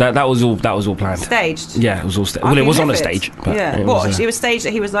was real. That was all planned. Staged? Yeah, it was all staged. Well, it was on a stage. But yeah. it What? was, It was staged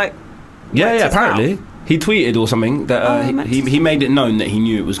that he was like... Yeah, his apparently. mouth. He tweeted or something that he made it known that he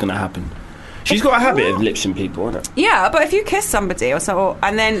knew it was going to happen. She's got a habit of lip-syncing people, isn't it? Yeah, but if you kiss somebody or so,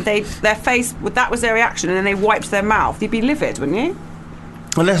 and then their face, that was their reaction, and then they wiped their mouth, you'd be livid, wouldn't you?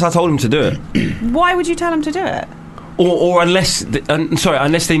 Unless I told him to do it. Why would you tell them to do it? Or unless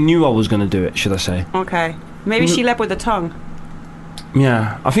they knew I was going to do it, should I say? Okay. Maybe she led with the tongue.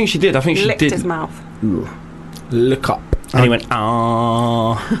 Yeah, I think she did. I think she licked did. his mouth. Look up. And he went,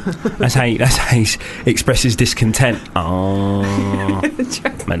 ah. That's how he expresses discontent. Ah.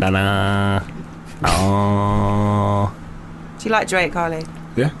 Madonna. Ah. Do you like Drake, Carly?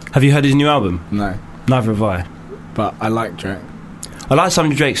 Yeah. Have you heard his new album? No. Neither have I. But I like Drake. I like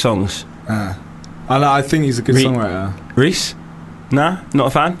some of Drake's songs. I think he's a good songwriter. Reese? Nah? Not a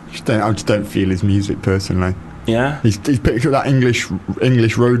fan? I just don't feel his music personally. Yeah? He's picked up that English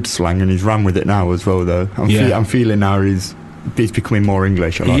road slang and he's ran with it now as well, though. I'm feeling now he's becoming more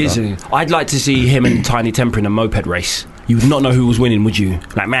English. I'd like to see him and Tiny Temper in a moped race. You would not know who was winning, would you?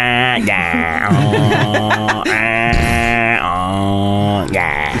 Like,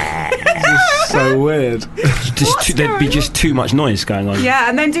 so weird. There'd be just too much noise going on. Yeah,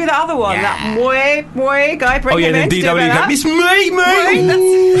 and then do the other one. That boy guy bring him in. Then DW go, it's me.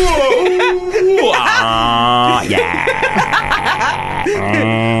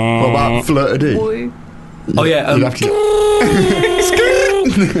 What about Fleur de Boy. Oh yeah.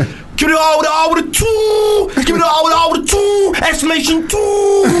 Give it all with a two. Give it all with a two. Exclamation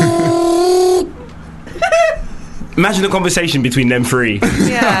two. Imagine the conversation between them three.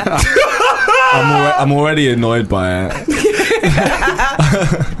 Yeah. I'm already annoyed by it.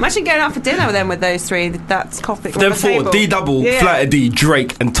 Imagine going out for dinner with them with those three. That's coffee. Them four, D double, Flatter D,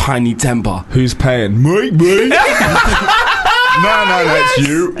 Drake, and Tiny Temper. Who's paying? Me. No, it's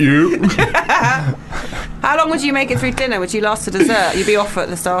you. How long would you make it through dinner? Would you last to dessert? You'd be off at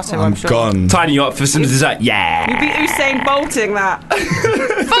the starter, I'm sure. Gone. Tiny, you up for some dessert? Yeah. You'd be Usain bolting that.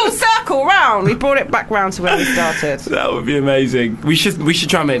 Full circle round. We brought it back round to where we started. That would be amazing. We should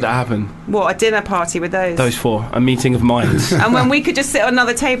try and make that happen. What, a dinner party with those? Those four. A meeting of minds. And when we could just sit at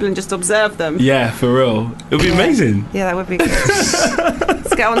another table and just observe them. Yeah, for real. It would be amazing. Yeah, that would be good.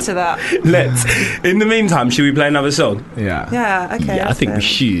 Let's get on to that. Let's. In the meantime, should we play another song? Yeah. Yeah, okay. Yeah, I think we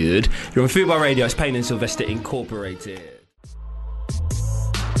should. You're on Fubar Radio. It's Payne and Sylvester Incorporated.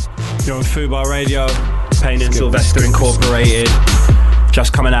 You're on Fubar Radio. T-Pain and Sylvester Incorporated.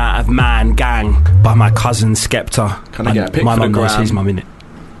 Just coming out of Man Gang by my cousin Skepta. Can I get a pic my for the mum knows gram? his mum, innit?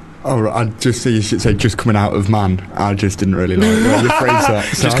 Oh, right, I just say you should say just coming out of man. I just didn't really like the way you phrase that.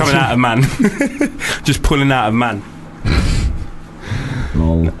 Just coming out of Man. Just pulling out of Man.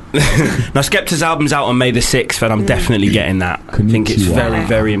 Now Skepta's album's out on May the 6th, and I'm definitely getting that. I think it's very,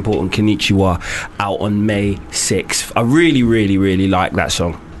 very important. Konnichiwa, out on May 6th. I really, really, really like that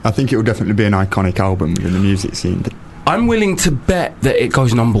song. I think it will definitely be an iconic album in the music scene. I'm willing to bet that it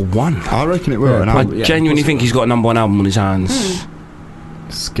goes number one. I reckon it will. Yeah, and I I genuinely think he's got a number one album on his hands.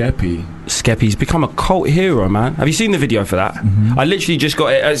 Skeppy's become a cult hero, man. Have you seen the video for that? I literally just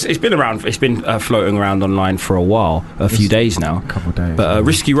got it. It's been around. It's been floating around online for a while, a few days now. A couple of days. But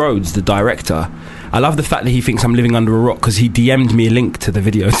Risky Roads, the director, I love the fact that he thinks I'm living under a rock because he DM'd me a link to the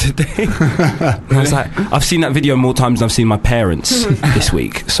video today. And I was like, I've seen that video more times than I've seen my parents this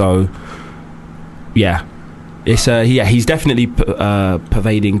week. So, yeah. It's he's definitely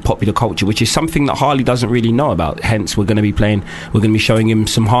pervading popular culture, which is something that Harley doesn't really know about. Hence, we're going to be showing him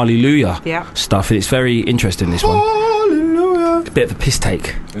some Hallelujah stuff, and it's very interesting. This one, Hallelujah, a bit of a piss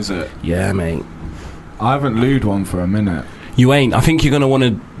take. Is it? Yeah, mate. I haven't looed one for a minute. You ain't. I think you're going to want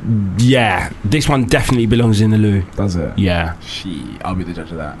to. Yeah, this one definitely belongs in the loo. Does it? Yeah. I'll be the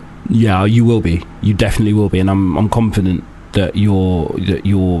judge of that. Yeah, you will be. You definitely will be, and I'm confident that your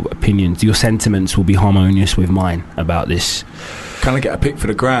opinions, your sentiments will be harmonious with mine about this. Can I get a pic for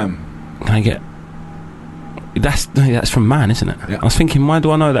the gram? Can I get... That's from Man, isn't it? Yeah. I was thinking, why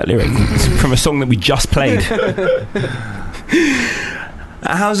do I know that lyric? It's from a song that we just played.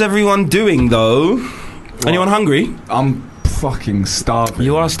 How's everyone doing, though? What? Anyone hungry? I'm fucking starving.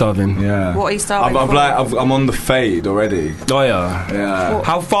 You are starving? Yeah. What are you starving for? I'm on the fade already. Oh, yeah. Yeah.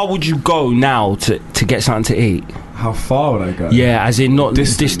 How far would you go now to get something to eat? How far would I go? Yeah, as in not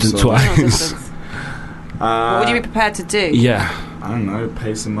distance-wise. What would you be prepared to do? Yeah. I don't know,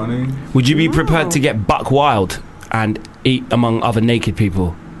 pay some money. Would you be prepared to get buck wild and eat among other naked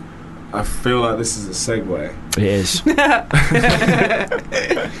people? I feel like this is a segue. It is.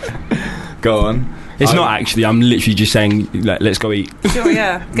 Go on. It's not actually. I'm literally just saying, like, let's go eat. Sure,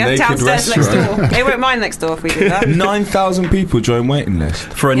 yeah. Get Naked downstairs restaurant. next door. They won't mind next door if we do that. 9,000 people join waiting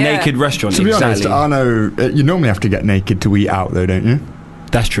list. For a naked restaurant, to be exactly. honest, I know you normally have to get naked to eat out, though, don't you?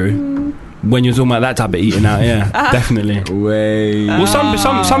 That's true. When you're talking about that type of eating out, yeah, definitely. Wait. Well,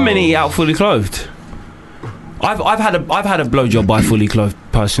 some men eat out fully clothed. I've had a blowjob by a fully clothed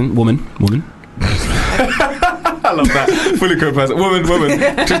woman. I love that. Fully clothed person. Woman.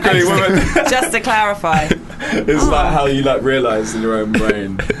 Just going woman. Just to clarify. It's like how you like realise in your own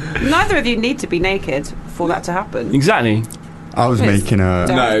brain. Neither of you need to be naked for that to happen. Exactly. I was making No,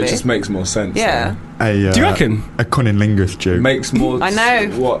 it just makes more sense. Yeah. Do you reckon? A cunnilingus joke. Makes more. I know.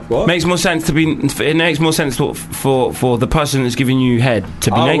 What? Makes more sense to be. It makes more sense for the person that's giving you head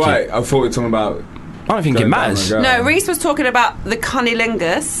to be naked. Right. I thought we were talking about. I don't think it matters. No, Reese was talking about the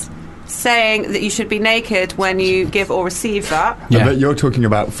cunnilingus, saying that you should be naked when you give or receive that. Yeah. But you're talking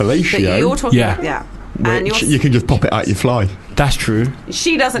about fellatio. But you're talking Yeah. about, yeah. And which you can just pop it out your fly. That's true.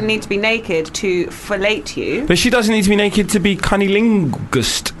 she doesn't need to be naked to fellate you. But she doesn't need to be naked to be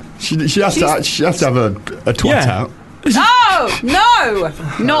cunnilingus. She has to have a twat Yeah. out. No,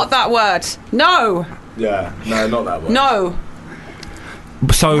 not that word. No, Yeah. No, not that one. no.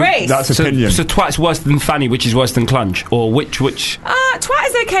 So Race. That's opinion. So twat's worse than fanny, which is worse than clunge, or which? Twat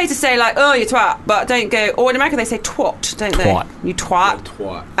is okay to say, like, oh, you twat, but don't go. Or in America they say twat, don't Twat. they? You twat.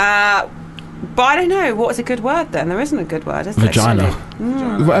 Twat. But I don't know. What's a good word then? There isn't a good word, is there? Vagina.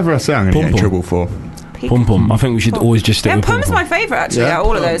 Whatever I say, I'm going to get in Pom-pom. trouble for. Pom pom. I think we should always just stick Yeah, with pom pum's pom. my favourite actually. Yeah. Out of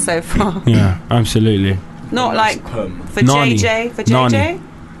all of those so far. Yeah, absolutely. Not like Pum. for Nani. JJ. For Nani. JJ.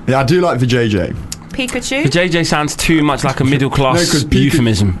 Yeah, I do like the JJ. Pikachu. The JJ sounds too much like a middle class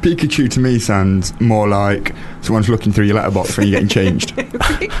euphemism. Pikachu to me sounds more like someone's looking through your letterbox when you're getting changed.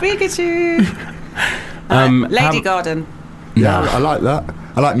 Pikachu. Lady Garden. Yeah, I like that.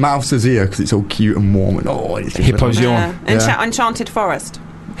 I like Mouse's ear because it's all cute and warm and it's just Hippo's yawn. Enchanted Forest.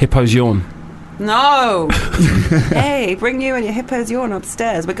 Hippo's yawn. No. Hey, bring you and your hippo's yawn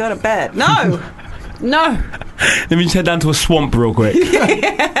upstairs. We're going to bed. No. No. Let me just head down to a swamp real quick.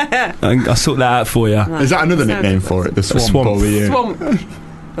 I'll sort that out for you. Is that another nickname for it? The swamp. swamp. Or the, Swamp.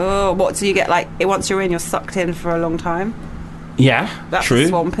 Oh, what do you get? Like, once you're in, you're sucked in for a long time. Yeah, That's true. a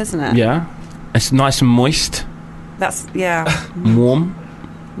swamp, isn't it? Yeah, it's nice and moist, That's warm.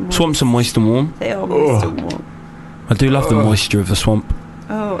 Swamps are moist and warm. They are moist and warm. I do love the moisture of the swamp.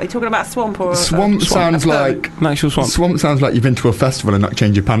 Oh, are you talking about swamp or swamp sounds like An actual swamp. Swamp sounds like you've been to a festival and not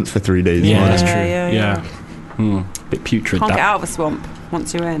changed your pants for 3 days. Yeah, Yeah, that's true. yeah. Bit putrid. Can't that. get out of a swamp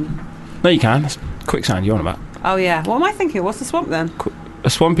once you're in. No, you can. That's quicksand you're on about. Oh yeah. What am I thinking? What's the swamp then? A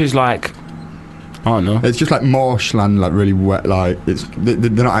swamp is like, I don't know. It's just like marshland, like really wet. Like they're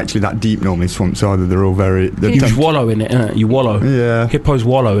not actually that deep normally. Swamps either. They're all very. You just wallow in it, innit? You wallow. Yeah. Hippos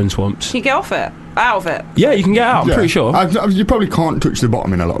wallow in swamps. Can you get off it? Out of it? Yeah, you can get out. I'm pretty sure. You probably can't touch the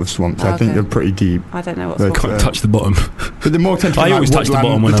bottom in a lot of swamps. I think they're pretty deep. I don't know what Can't swamp. touch the bottom. But they're more tend to be I like always touch the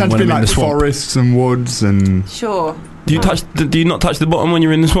bottom when they tend to I'm be in like the swamp. forests and woods and. Sure. Do you not touch the bottom when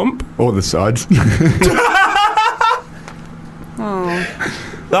you're in the swamp? Or the sides.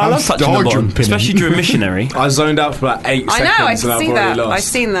 I love touching the bottom, especially during missionary. I zoned out for like 8 seconds. I know, I've and seen that. I've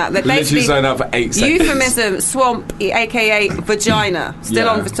seen that. They're Literally basically zoned out for 8 seconds. euphemism, swamp, aka vagina. Still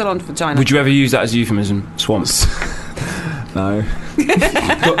on vagina. Would you ever use that as a euphemism? Swamps. No.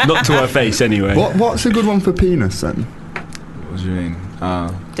 not to her face, anyway. What's a good one for penis then? What do you mean?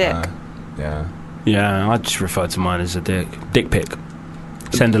 Dick. Yeah. Yeah, I just refer to mine as a dick. Dick pic.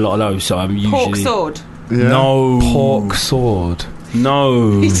 Send a lot of those, so I'm usually. Pork sword. Yeah. No. Pork sword.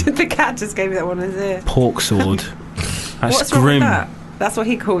 No. The cat just gave me that one in his ear. Pork sword. That's What's wrong grim. with that? That's what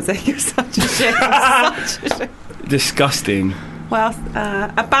he calls it. You're such a shit. Such a shit. Disgusting. Well,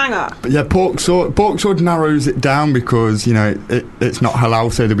 a banger. But yeah, pork sword narrows it down because it's not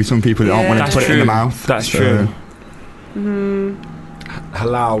halal, so there'll be some people that aren't wanting to put it in the mouth. That's true.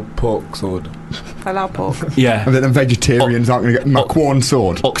 Halal pork sword. Halal pork. Yeah. And then vegetarians aren't going to get my corn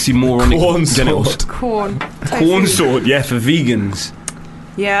sword. Oxymoronic Corn genitals. sword. Corn. Corn sword, yeah, for vegans.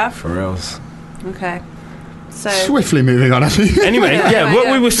 Yeah. For reals. Okay. So. Swiftly moving on, I think. Anyway,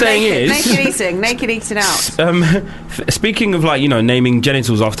 what we were saying naked eating out. Speaking of naming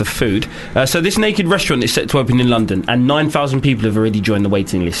genitals after food, so this naked restaurant is set to open in London, and 9,000 people have already joined the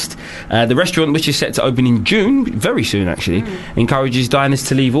waiting list. The restaurant, which is set to open in June, very soon actually, encourages diners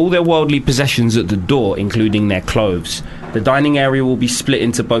to leave all their worldly possessions at the door, including their clothes. The dining area will be split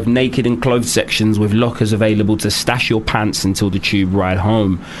into both naked and clothed sections, with lockers available to stash your pants until the tube ride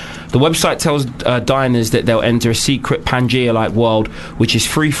home. The website tells diners that they'll enter a secret Pangea-like world, which is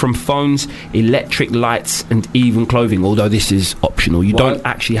free from phones, electric lights, and even clothing, although this is optional. You don't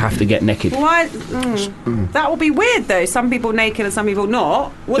actually have to get naked. Why? That will be weird, though. Some people naked and some people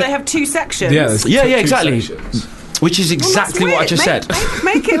not. Will they have 2 sections? Yeah, exactly. Which is exactly what I just said.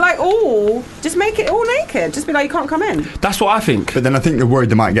 Make it just make it all naked. Just be like, you can't come in. That's what I think. But then I think they're worried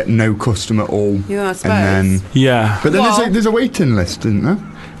they might get no customer at all. Yeah, I suppose. And then, yeah. But then there's a waiting list, isn't there?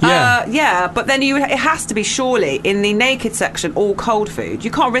 Yeah. But then it has to be surely in the naked section all cold food.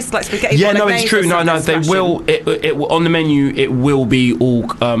 You can't risk like spaghetti. Yeah, no, it's true. No, they will. It will on the menu. It will be all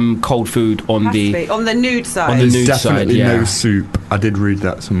cold food on the nude side. On the nude definitely side, yeah. no soup. I did read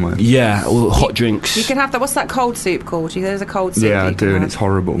that somewhere. Yeah, or hot drinks. You can have that. What's that cold soup called? There's a cold soup. Yeah, I do, and it's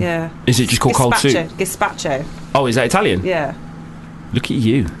horrible. Yeah. Is it just called cold soup? Gazpacho. Oh, is that Italian? Yeah. Look at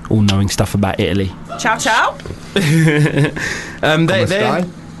you, all knowing stuff about Italy. Ciao, ciao.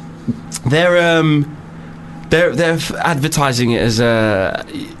 They're advertising it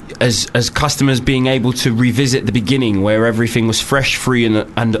as customers being able to revisit the beginning, where everything was fresh, free,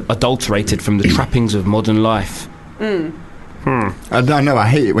 and adulterated from the trappings of modern life. I don't know. I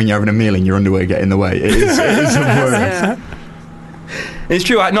hate it when you're having a meal and your underwear get in the way. It is the worst. Yeah. It's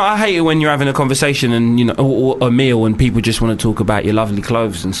true. I hate it when you're having a conversation and or a meal and people just want to talk about your lovely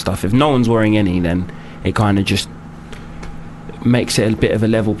clothes and stuff. If no one's wearing any, then it kind of just makes it a bit of a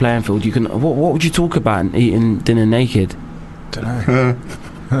level playing field. You can. What would you talk about eating dinner naked? Don't know.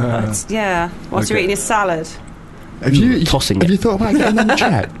 Whilst you're eating your salad. Have you tossing have it? you thought about getting them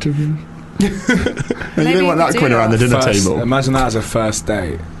checked? You don't want that coming around the dinner table. Imagine that as a first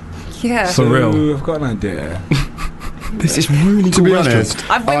date. Yeah. For real. I've got an idea. This is really To be honest,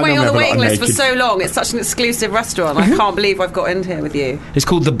 I've been waiting on the waiting list for naked. so long. It's such an exclusive restaurant. I can't believe I've got in here with you. It's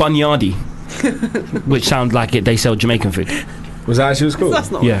called the Bunyardi, which sounds like they sell Jamaican food. Was that actually called?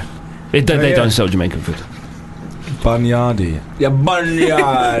 That's not. Yeah, they don't sell Jamaican food. Bunyardi. Yeah,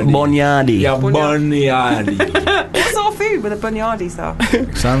 Bunyardi. Bunyardi. Yeah, Bunyardi. What sort of food with a bunyardi stuff?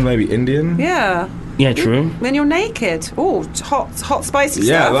 Sounds maybe Indian. Yeah. Yeah, true. When you're naked. Oh, hot spicy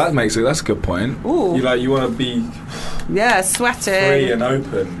Yeah, stuff. that makes it. That's a good point. Ooh. You want to be Yeah, sweating. free and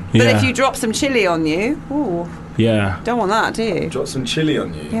open. But Yeah. if you drop some chili on you, Yeah. don't want that, do you? Drop some chili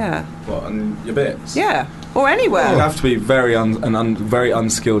on you. Yeah. What, on your bits? Yeah. Or anywhere. You have to be very very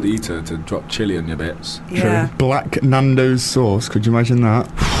unskilled eater to drop chili on your bits. Yeah. Black Nando's sauce. Could you imagine that?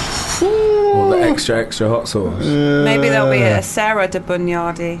 Or the extra hot sauce. Maybe there'll be a Sarah de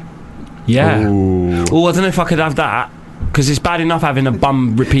Bunyardi. Yeah. Ooh. Oh, I don't know if I could have that. Because it's bad enough having a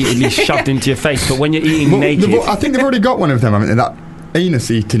bum repeatedly shoved into your face, but when you're eating naked... I think they've already got one of them, haven't they?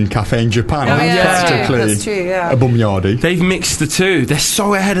 anus eating cafe in Japan. Oh, yeah, Practically that's true, yeah. a bumyardy. They've mixed the two. They're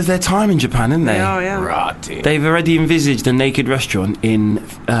so ahead of their time in Japan, aren't they? Oh, yeah. Right. They've already envisaged a naked restaurant in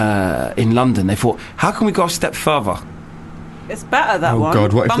London. They thought, how can we go a step further? It's better, that Oh one.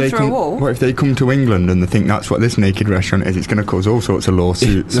 God! What if Bum they through a come? wall. What if they come to England and they think that's what this naked restaurant is? It's going to cause all sorts of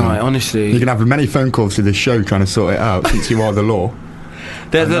lawsuits. Right, and honestly. you can have many phone calls to this show trying to sort it out since you are the law.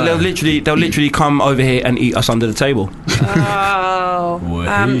 They'll literally come over here and eat us under the table. Oh.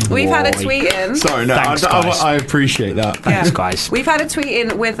 We've had a tweet in. Sorry, no, Thanks, guys. I appreciate that. Thanks, guys. We've had a tweet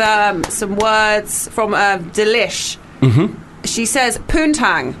in with some words from Delish. She says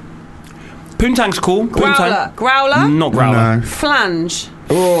poontang, Poontang's cool. Poontang. growler, Not growler. No. flange,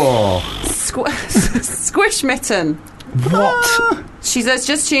 Oh, squish mitten. What? She says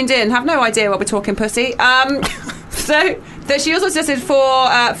just tuned in, have no idea what we're talking pussy. So that she also suggested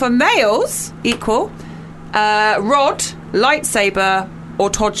for males equal rod, lightsaber, or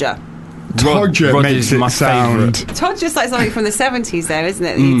todger. Todger Rod makes is it my sound. Todger's like something from the 70s, though, isn't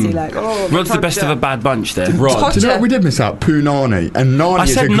it? You two like, oh, Rod's the best of Todger. a bad bunch there. Rod. Do you know what we did miss out? Punani. And Nani I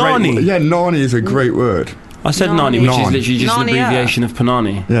is said a great Nani. word. Yeah, Nani is a great word. I said Nani. Nani, which is Nan. literally just an Narnia. abbreviation of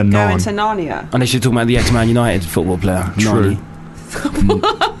Panani. Yeah, Go Nan. into Narnia. And they should talk about the X-Man United football player. True. Nani.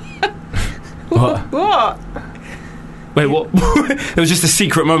 What? What? Wait, what? There was just a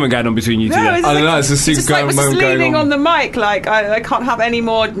secret moment going on between you two. No, there. it's I don't like- know, it's a secret just like, moment just going leaning on. on the mic, like I can't have any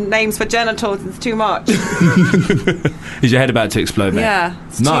more names for genitals. It's too much. Is your head about to explode, mate? Yeah,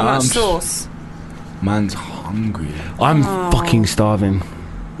 it's No, too much I'm- sauce. Man's hungry. I'm fucking starving.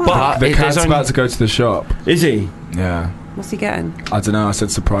 But The there's cat's only- about to go to the shop. Is he? Yeah. What's he getting? I don't know, I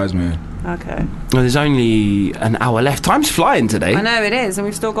said surprise me. Okay, Well, there's only an hour left. Time's flying today. I know it is, and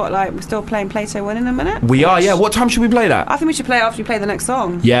we're still playing Plato One in a minute. We are, yeah. What time should we play that? I think we should play it after we play the next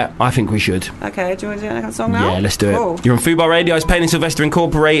song. Yeah, I think we should. Okay, do you want to do the next song now? Yeah, let's do it. Cool. You're on Fubar Radio. It's Payne and Sylvester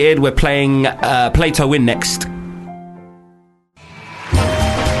Incorporated. We're playing Plato Win next.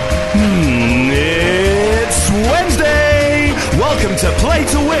 It's Wednesday! Welcome to Play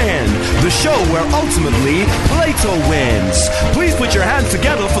to Win, the show where ultimately Plato wins. Please put your hands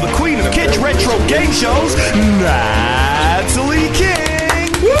together for the queen of kids retro game shows, Natalie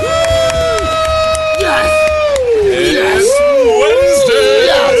King! Woo! Yes! Yes! Wednesday!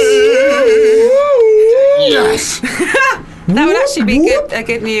 Yes! That would actually be a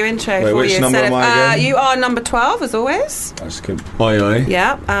good new intro Wait, for which you. number am I again? You are number 12, as always. That's good. Oi, oi.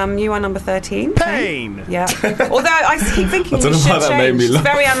 Yeah, you are number 13. Payne! Yeah. Although I keep thinking I don't you know why should that made change. me It's laugh.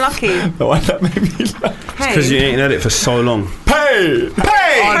 very unlucky. Why that made me laugh? Because you ain't had it for so long. Hey!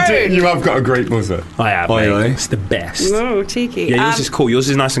 Hey! You have got a great buzzer. I have, Oi, mate. oi. It's the best. Oh, cheeky. Yeah, yours is cool. Yours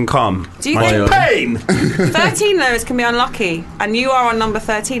is nice and calm. Do you Oi, think oi. Payne! 13 though can be unlucky, and you are on number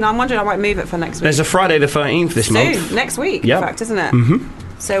 13? I'm wondering I might move it for next week. There's a Friday the 13th this month. Soon, next week, Yep. in fact, isn't it?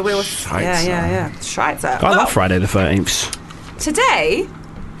 Mm-hmm. So we'll. Yeah. Schweitzer. I love Friday the 13th. Today,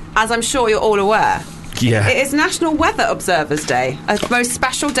 as I'm sure you're all aware, Yeah. it is National Weather Observers Day, a most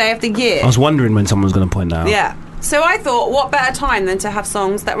special day of the year. I was wondering when someone was going to point that out. Yeah. So I thought, what better time than to have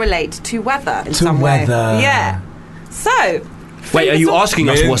songs that relate to weather in some way? Yeah. So. Wait, are you fingers asking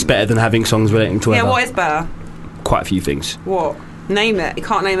us Me- what's better than having songs relating to Yeah, weather? what is better? Quite a few things. What? Name it. You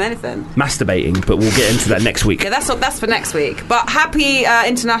can't name anything. Masturbating, but we'll get into that next week. Yeah, that's for next week. But happy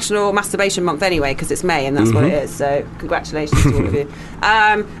International Masturbation Month anyway, because it's May and that's what it is. So congratulations to all of you.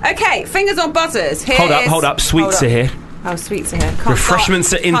 Okay, fingers on buzzers. Here Hold is- up. Sweets hold are up. here. Oh, sweets are here. Can't Refreshments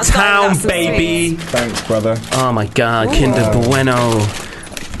start- are in can't start town, without some baby. sweets. Thanks, brother. Oh my God, Kinder Bueno.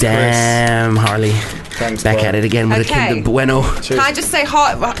 Damn, Harley. Thanks, Back bro. at it again with Okay. a Kinder Bueno. Can I just say,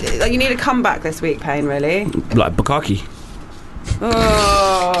 you need a comeback this week, Payne, really? Like Bukaki.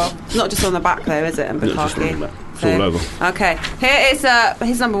 Oh, not just on the back though, is it? And Yeah, just on Bukaki. the back. It's all over. Okay,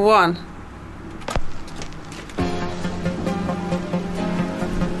 here's number one.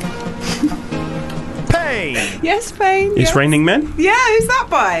 Payne! Yes, Payne. It's yes. Raining Men? Yeah, who's that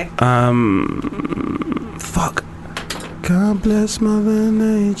by? Fuck. God bless Mother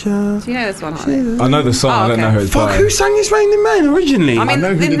Nature. Do you know this one, Harley? I know the song, I don't okay. know who it's Fuck, by. who sang It's Raining Men originally? I mean,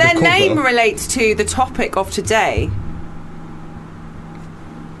 know who their did the cover. name relates to the topic of today.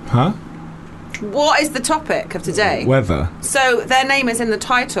 Huh? What is the topic of today? Weather. So their name is in the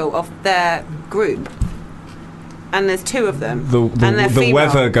title of their group, and there's two of them. and they're The female.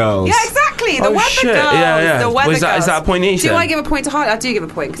 Weather Girls. Yeah, exactly. The Oh, Weather shit. Girls. Yeah. The Well, Weather is that Girls. a point each Do then? I give a point to Harley? I do give a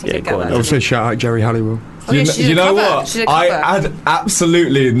point because you Yeah, did go get on that. then. Also, shout out Jerry Halliwell. Oh, yeah, she did You a know cover. what? She did a I cover. had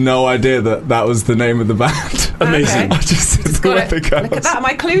absolutely no idea that was the name of the band. Amazing. I just said the Got Weather it. Girls. Look at that.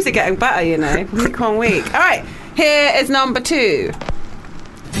 My clues are getting better, you know, week on week. All right, here is number two.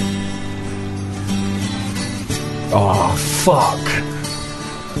 Oh, fuck.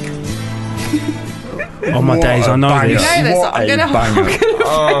 Oh my days, I know You this. know this. What I'm a gonna banger.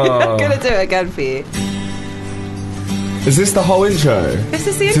 I'm gonna do it again for you. Is this the whole intro? This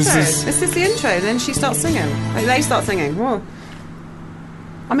is the intro. This This is the intro. Then she starts singing. Like, they start singing. Whoa.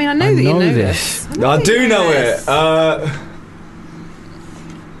 I mean, I know that you know know this. this. I that do you know this. it.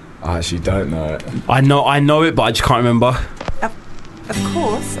 I actually don't know it. I know it, but I just can't remember. Of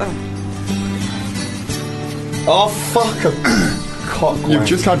course. Oh, fuck a cock. You've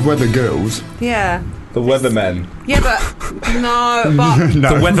just had Weather Girls. Yeah. The Weathermen. Yeah, but no, but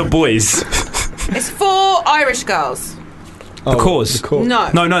The Weather Boys. it's 4 Irish girls. The Cause.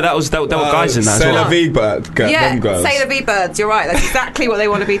 No. No, that were guys in that as C'est la well. vie, but them girls. Sailor V Birds. You're right. That's exactly what they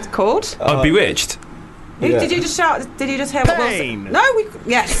want to be called. Oh, Bewitched. Yeah. Did you just shout? Did you just hear what Pain. Will? No.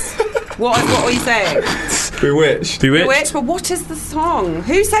 Yes. What were you saying? Bewitched. Bewitched. But what is the song?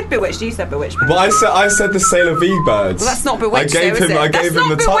 Who said Bewitched? You said Bewitched. But I said the Sailor V Birds. Well, that's not Bewitched, I gave though, is him. it? I That's gave him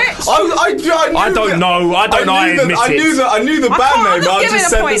not the title. Bewitched. I don't know. I admit it. I knew the band I'm name. But I giving just a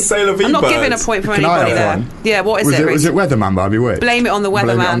said point. the Sailor V I'm not Birds. giving a point for Can I anybody have there. one? Yeah. What is Was it? it Weatherman by Bewitched? Blame it on the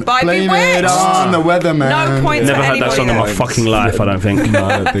Weatherman by Blame Bewitched. it on the Weatherman. No points Never for heard that anybody song in my else. fucking life, I don't think. No,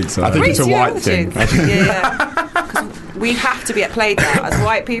 I don't think so. I think it's a Reese, you white know thing. the tune. Yeah. 'Cause we have to be played now as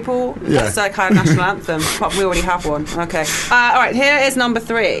white people. Yeah. That's our kind of national anthem. But we already have one. Okay. All right. Here is number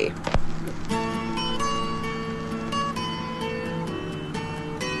 3.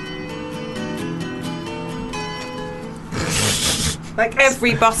 Like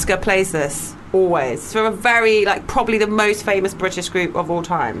every busker plays this. Always. For a very, like, probably the most famous British group of all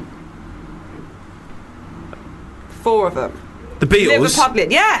time. 4 of them. The Beatles.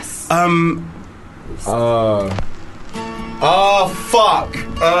 Liverpudlian. Yes. Oh fuck!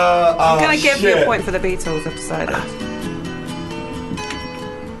 I'm going to give you a point for the Beatles, I've decided.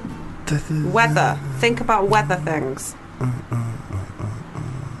 Weather. Think about weather things.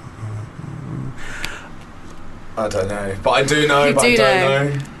 I don't know, but I do know. You but do I don't know.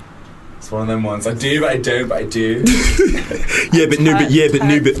 know. It's one of them ones. I do, but I don't, but I do. Yeah, but no, but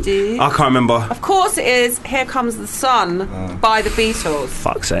Do. I can't remember. Of course it is Here Comes the Sun by the Beatles.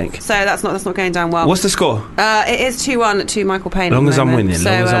 Fuck's sake. So that's not going down well. What's the score? It is 2-1 to Michael Payne. Long at as the I'm moment. winning, So,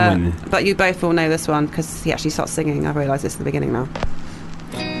 long as I'm winning. But you both will know this one because he actually starts singing. I realise this at the beginning now.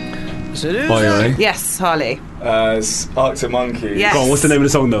 Oi. Yes, Harley. It's Arctic Monkeys. Yes. Go on, what's the name of the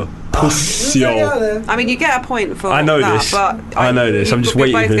song though? Pussyo. I mean, you get a point for I know that, this. but I know this. I'm just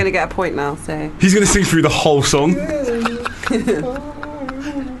waiting You're for both it. going to get a point now, so... He's going to sing through the whole song.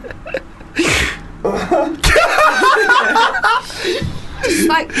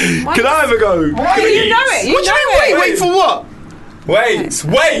 Like, Can I have a go? You know it. You What do know you mean? it. Wait for what? Wait!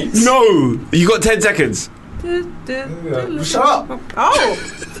 No. You got 10 seconds. Shut up! Oh,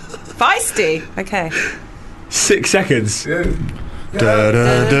 feisty. Okay. 6 seconds. Pain.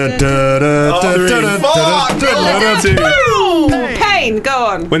 Go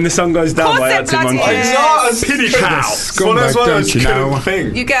on. When the sun goes down by Of course Arctic it bloody Monkeys. is. Pity cow. It's one of those ones you couldn't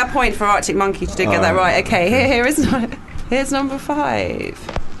think. You get a point for Arctic Monkeys. You did get that right. Okay. Here's number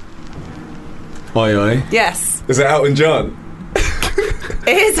 5. Oi. Yes. Is it Elton John?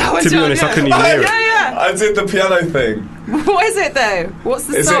 It is Howard To be honest, I couldn't even hear it. Yeah. I did the piano thing. What is it though? What's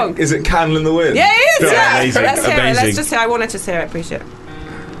the song? Is it Candle in the Wind? Yeah, it is. Yeah, Yeah. amazing, Let's hear it. amazing. Let's just hear. I wanted to hear it. Appreciate it.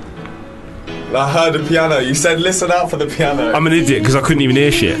 I heard the piano. You said listen out for the piano. I'm an idiot because I couldn't even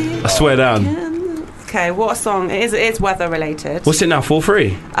hear shit. I swear down. Okay, what a song. It is weather related. What's it now?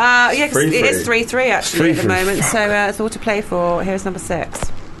 4-3? Yeah, 'cause 3-3. it is 3-3 actually at the 3-3. moment. So it's all to play for. Here's number 6.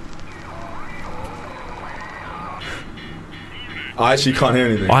 I actually can't hear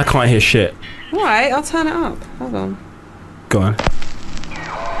anything. I can't hear shit. All right, I'll turn it up. Hold on. Go on.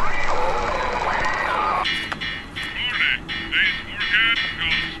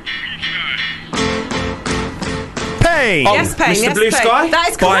 Pain. Oh, Yes, Pain. Mr. Yes, Blue Pain. Sky? That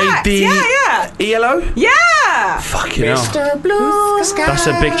is By correct. the Yeah. ELO? Yeah. Fucking hell. Blue Sky. That's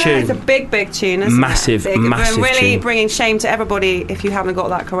a big tune. It's a big tune. Isn't Massive, it? massive We're really tune. bringing shame to everybody if you haven't got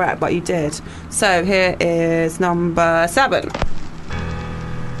that correct, but you did. So here is number 7.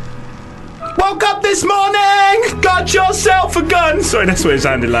 Woke up this morning, got yourself a gun. Sorry, that's what it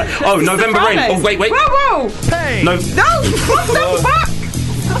sounded like. Oh, This is November The Rain. Promise. Oh, wait. Whoa. Pain. No. No, what the fuck?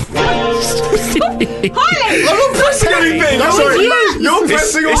 Harley! I'm not pressing anything. No, sorry. You're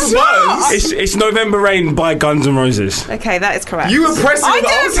pressing all the buttons. It's November Rain by Guns N' Roses. Okay, that is correct. You were pressing. I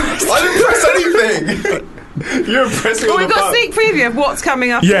didn't press anything. You were pressing all We've the got a buttons. sneak preview of what's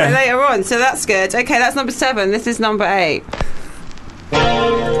coming up Yeah. later on, so that's good. Okay, that's number 7. This is number 8.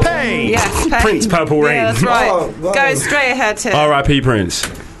 Pain. Yes, Pain. Prince, Purple Rain. Yeah, that's right. Oh, wow. Going straight ahead here. R.I.P. Prince.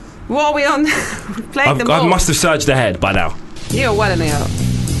 What are we on? Played them I all. must have surged ahead by now. You're well in the out.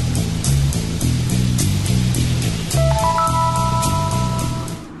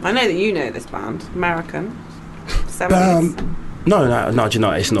 I know that you know this band, American. 70s. No, do you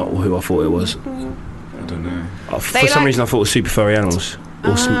know, it's not who I thought it was. I don't know. For some reason I thought it was Super Furry Animals.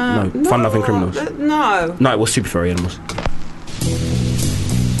 Or Fun Loving Criminals. No, it was Super Furry Animals.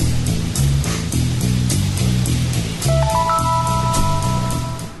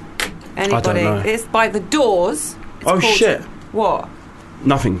 Anybody? I don't know. It's by The Doors. It's called, shit. What?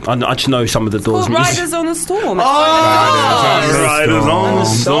 Nothing. I just know some of the Doors Called music. Riders on the Storm. Riders on the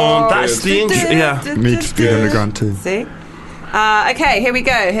Storm. That's the intro. Yeah. Me to Speed Underground too. See? Okay, here we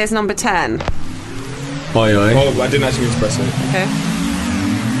go. Here's number 10. Oi, oi. Oh, I didn't actually mean to press it. Okay.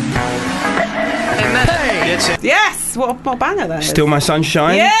 Yes! What a banger that is. Still My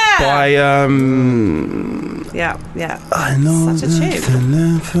Sunshine. Yeah! By Yeah. I know. Such a tune.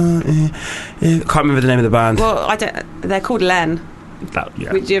 Can't remember the name of the band. Well, I don't. They're called Len.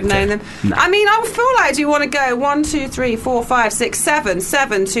 Would you have known them? No. I mean, I feel like, do you want to go 1, 2, 3, 4, 5, 6, 7,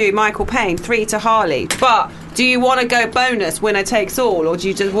 7 to Michael Payne, 3 to Harley? But do you want to go bonus, winner takes all, or do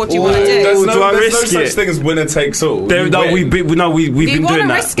you just what do you want to do? There's no risk such it? thing as winner takes all. We've been doing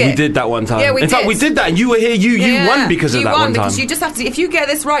that. Risk it? We did that one time. Yeah, we In fact, did. we did that, and you were here. You won because of that one time. You won because you just have to. If you get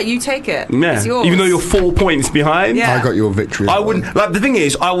this right, you take it. Yeah. It's yours. Even though you're 4 points behind. Yeah. I got your victory. I wouldn't. Like, the thing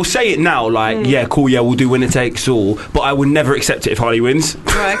is, I will say it now. Like, yeah, cool. Yeah, we'll do winner takes all. But I would never accept it if Harley wins.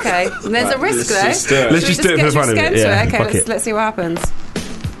 Right, okay. There's a risk though. Let's just do it for the fun of it. Yeah. Okay, let's see what happens.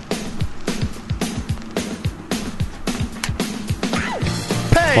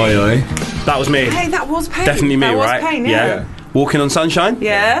 Oi, oi. That was me. Hey, that was Payne. Definitely me, that was right? Payne, yeah. Walking on Sunshine.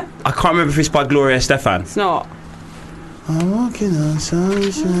 Yeah. I can't remember if it's by Gloria Estefan. It's not. I'm walking on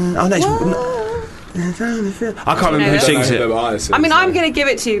sunshine. Oh no, I can't remember who sings it. I mean, I'm going to give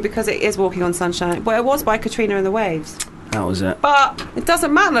it to you because it is Walking on Sunshine. But it was by Katrina and the Waves. That was it. But it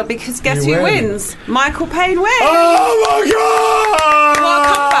doesn't matter because guess who wins? Michael Payne wins. Oh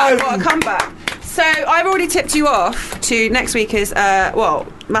my god! What a comeback. So I've already tipped you off to next week is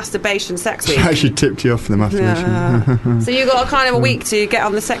masturbation sex week. I actually tipped you off for the masturbation. So you got kind of a week to get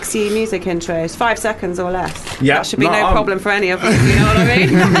on the sexy music intros, 5 seconds or less. Yeah, that should be no problem for any of us. You know what I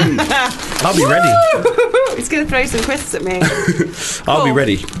mean? I'll be ready. He's going to throw some quizzes at me. I'll be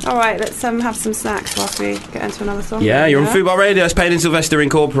ready. All right, let's have some snacks whilst we get into another song. Yeah, you're on Fubar Radio. It's Payne and Sylvester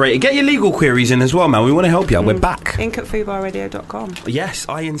Incorporated. Get your legal queries in as well, man. We want to help you. We're back. Ink at fubarradio.com. Yes,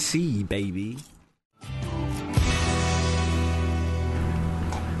 INC, baby.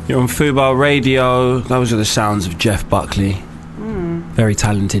 You're on Fubar Radio. Those are the sounds of Jeff Buckley. Very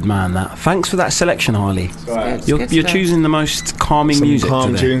talented man, that. Thanks for that selection, Harley. Right. You're choosing the most calming music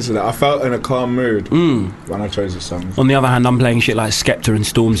calm today. tunes today. I felt in a calm mood when I chose the songs. On the other hand, I'm playing shit like Skepta and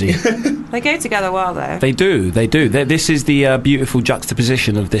Stormzy. They go together well, though. They do. This is the beautiful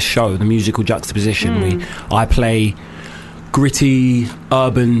juxtaposition of this show, the musical juxtaposition. I play gritty,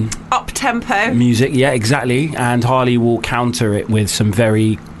 urban... up-tempo music, yeah, exactly. And Harley will counter it with some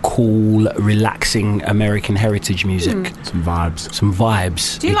very cool, relaxing American heritage music. Some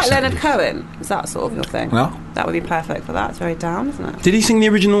vibes. Do you like Leonard Cohen? Is that sort of your thing? No. That would be perfect for that. It's very down, isn't it? Did he sing the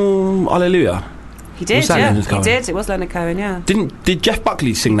original Hallelujah? He did, Was that yeah. Leonard He Cohen? did. It was Leonard Cohen, yeah. Did Jeff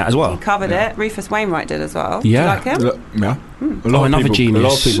Buckley sing that as well? He covered it. Rufus Wainwright did as well. Yeah. Do you like him? Yeah. Another genius. A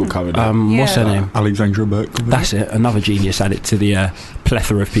lot of people covered it. What's her name? Alexandra Burke. That's it. Another genius added to the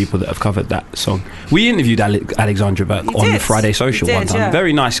plethora of people that have covered that song. We interviewed Alexandra Burke You on did. Friday Social You one did, time. yeah.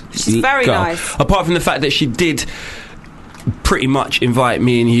 Very nice. She's very girl. nice. Apart from the fact that she did pretty much invite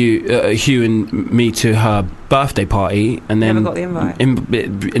me and Hugh and me to her birthday party, and then Never got the invite.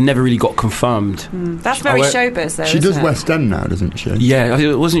 It never really got confirmed. That's very showbiz, though. She does isn't it? West End now, doesn't she?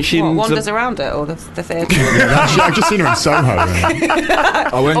 Yeah, wasn't she? What, in wanders around it or the theatre? I've just seen her in Soho.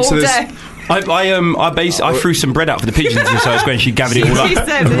 I went All to this. day. I threw some bread out for the pigeons in Soho Square, and she gathered it all up She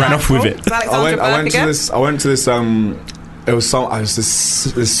said and ran that. off with it. It's Alexandra I went Burke to again. this. I went to this. It was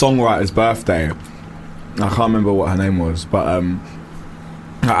this songwriter's birthday. I can't remember what her name was, but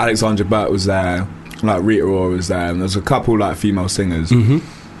Alexandra Burke was there. Like Rita Ora was there, and there was a couple like female singers.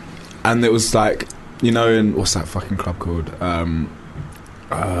 And it was like, you know, in what's that fucking club called?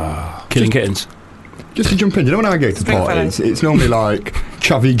 Killing Kittens. Just to jump in, you know when I go to parties, it's normally like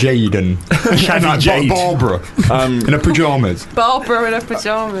Chavy Jade and like Jade. Barbara in her pyjamas. Barbara in her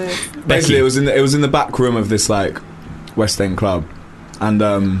pyjamas. Basically, it was in the back room of this like West End club, and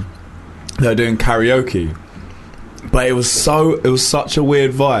they were doing karaoke. But it was such a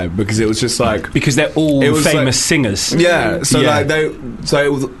weird vibe because it was just like, Because they're all It was famous like- singers. yeah. So Yeah. like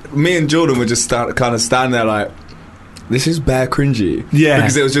it was, me and Jordan would just kind of stand there like, this is bare cringy. Yeah.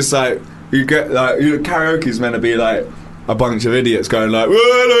 Because it was just like, you get like, karaoke's meant to be like a bunch of idiots going like,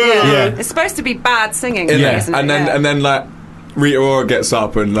 Yeah. Yeah. It's supposed to be bad singing, Yeah. isn't it? and then Yeah. and then like Rita Ora gets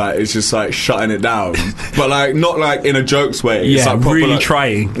up and like it's just like shutting it down, but like not like in a jokes way. It's like proper, really like,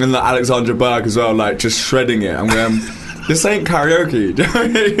 trying. And like Alexandra Burke as well, like just shredding it. And this ain't karaoke. Do you know what I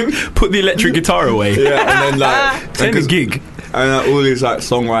mean? Put the electric guitar away. Yeah, and then like Send a gig. And like, all these like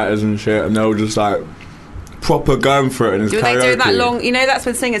songwriters and shit, and they're all just like proper going for it. And it's Do karaoke. they do that long? You know, that's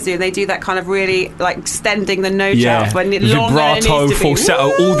what singers do. They do that kind of really like extending the note out when it longer than it vibrato, needs to be.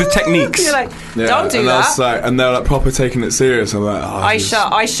 falsetto, all the techniques. You're like, don't do and that. That's like, and they're like proper taking it serious. I'm like, I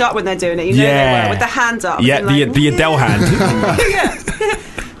shut when they're doing it. You know they will, with the hand up. Yeah, like, the Adele hand. yeah.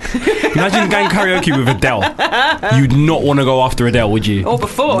 Imagine going karaoke with Adele. You'd not want to go after Adele, would you? Or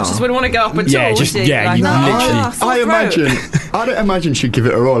before, just wouldn't want to go up at all. Yeah, just would you? yeah, Like, you no, literally. I don't imagine she'd give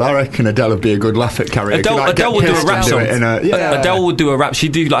it her all. I reckon Adele would be a good laugh at karaoke. Adele would do a rap song. Adele would do a rap.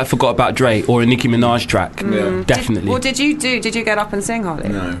 She'd do like "Forgot About Dre" or a Nicki Minaj track. Yeah. Definitely. Did you get up and sing, Harley?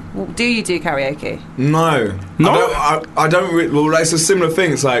 No. Well, do you do karaoke? No. I don't. Well, it's a similar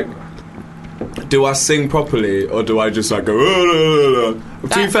thing. It's like, do I sing properly or do I just like go?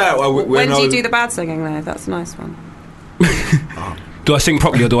 To be fair, when do you do the bad singing though? That's a nice one. Do I sing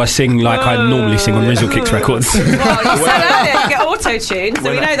properly or do I sing like I normally sing on Rizzle Kicks records? Well, you said earlier you get auto-tuned,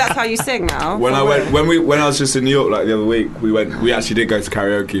 so we know that's how you sing now. When I was just in New York like the other week, we actually did go to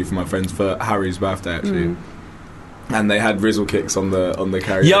karaoke for my friends for Harry's birthday actually. And they had Rizzle Kicks on the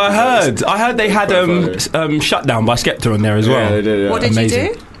karaoke. Yeah, I heard they had Shutdown by Skepta on there as well. Yeah, they did. Yeah. What did you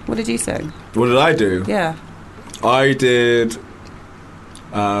do? What did you sing? What did I do? Yeah. I did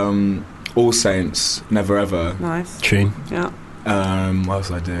All Saints, Never Ever. Nice. Tune. Yeah. What else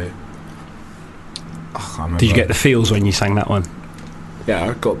did I do? I can't remember. Did you get the feels when you sang that one?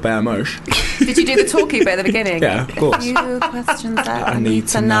 Yeah, I got bare mosh. Did you do the talkie bit at the beginning? Yeah, of course. Few questions that I need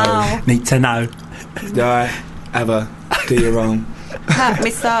to know. Need to know. Did I ever do you wrong? Hurt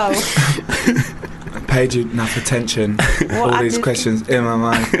me so. I paid you enough attention. All these questions in my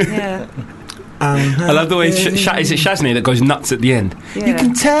mind. Yeah. I love the way is it Shaznay that goes nuts at the end. Yeah. You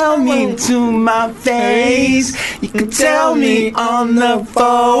can tell me to my face. You can tell me on the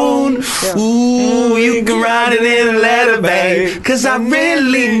phone. Ooh, you can write it in a letter, babe. Cause I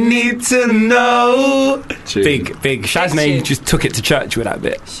really need to know. Big. Shaznay just took it to church with that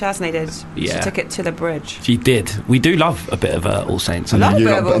bit. Shaznay did. Yeah. She took it to the bridge. She did. We do love a bit of All Saints. And then you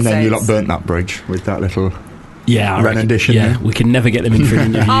Saints. lot burnt that bridge with that little... Yeah, I reckon. rendition. Yeah, we can never get them in for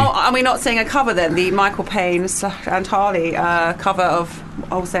an interview. Oh, are we not seeing a cover then? The Michael Payne and Harley cover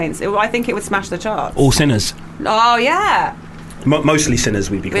of All Saints. I think it would smash the charts. All Sinners. Oh, yeah. Mostly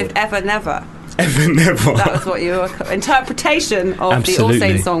Sinners, we'd be called. With Ever Never. Ever Never. That was what your interpretation of the All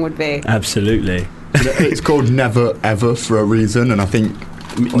Saints song would be. Absolutely. It's called Never Ever for a reason, and I think...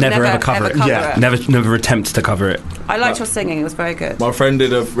 Never ever cover it. Yeah. Never attempt to cover it. I liked your singing. It was very good. My friend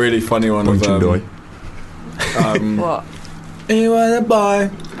did a really funny one of... What? He was a boy,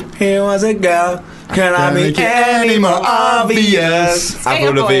 he was a girl. Can I make it any more obvious?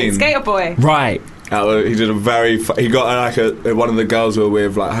 Avril Lavigne. Skater Boy. Right. He did a very... he got like one of the girls were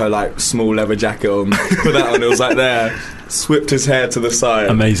with like her like small leather jacket on. Put that on. It was like there. Swept his hair to the side.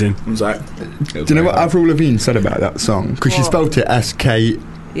 Amazing. I was like... Do you know what Avril Lavigne said about that song? Because she spelt it S-K...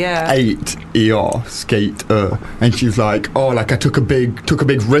 Yeah. 8-E-R, skater, and she's like, oh, like I took a big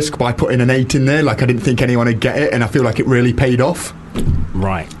risk by putting an 8 in there. Like I didn't think anyone would get it, and I feel like it really paid off.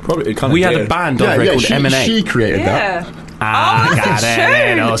 Right. Probably. It kind of we did. had a band over it called M&A. She created that. I got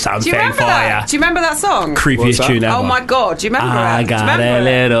a little Do something you remember for that? ya. Do you remember that song? Creepiest tune ever. Oh my god! Do you remember I it? got a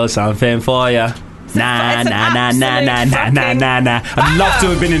little something for ya. Nah, it's an nah, nah, nah, nah, absolute nah, nah, nah, nah. I'd love to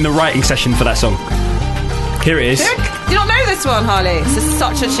have been in the writing session for that song. Here it is. Do you not know this one, Harley? This is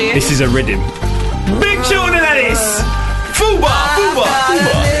such a tune. This is a rhythm. Big tune in that is. Fuba.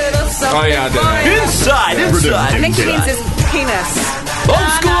 Oh yeah, I did know. Inside. I think he means his penis. Old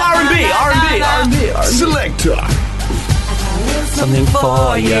school R&B. Selector. Something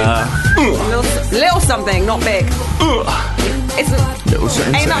for ya. Little something, not big. It's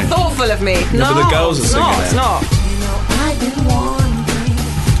ain't that thoughtful of me? No, but the girls are it's not. singing It's it. not.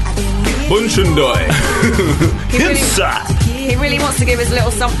 Bunchundoy. He really wants to give his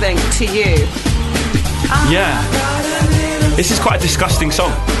little something to you. Yeah. This is quite a disgusting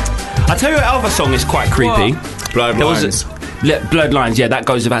song. I tell you what other song is quite creepy. Bloodlines. Bloodlines, yeah, that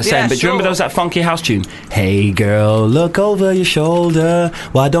goes without saying. Yeah, But do you remember sure. there was that funky house tune? Hey girl, look over your shoulder.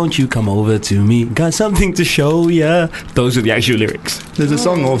 Why don't you come over to me? Got something to show ya. Those are the actual lyrics. There's a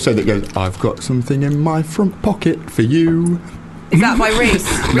song also that goes, I've got something in my front pocket for you. Is that by Reese?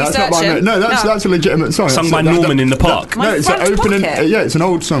 That's not by me. No, that's a legitimate song. Sung by Norman in the Park. My it's front an opening. pocket? Yeah, it's an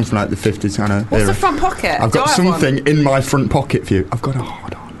old song from like the 50s kind of What's era. the front pocket? I've Do got I have one? something in my front pocket for you. I've got a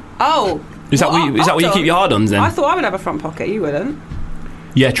hard on. Oh, Is that where you keep your hard-ons then? I thought I would have a front pocket. You wouldn't.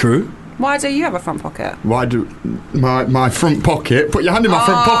 Yeah, true. Why do you have a front pocket? Why do my front pocket? Put your hand in my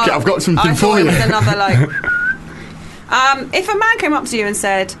front pocket. I've got something for you. I thought it was another like. If a man came up to you and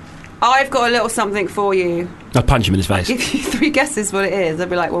said, "I've got a little something for you," I'd punch him in his face. I'd give you 3 guesses what it is. I'd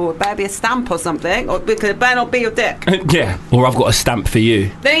be like, "Well, it better be a stamp or something, or it better not be your dick." Yeah, or I've got a stamp for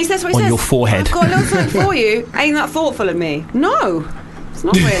you. Then he says, on your forehead. "I've got a little something for you." Ain't that thoughtful of me? No. It's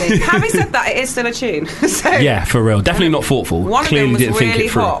not really. Having said that, it is still a tune. So yeah, for real. Definitely not thoughtful. One Clearly of them didn't was think really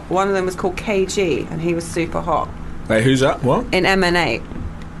it through. hot. One of them was called KG, and he was super hot. Wait, who's that? What? In MN8.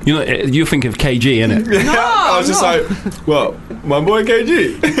 You think of KG, innit? No, I was just like, well, my boy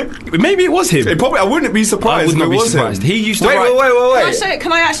KG. Maybe it was him. I wouldn't be surprised. I would not if it be was surprised. Him. He used to wait.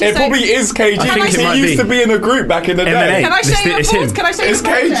 Can I actually it say... probably is KG because he used to be in a group back in the day. Can I show you It's the him. Can I show you It's the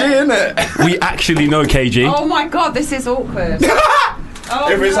KG, photo? innit? We actually know KG. Oh my god, this is awkward.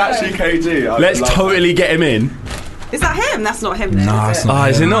 If it's actually KG, Let's totally get him in. Is that him? That's not him then, is it?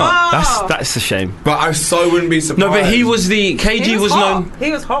 Is it not? Oh. That's a shame. But I so wouldn't be surprised. No, but he was the... KG was hot. known...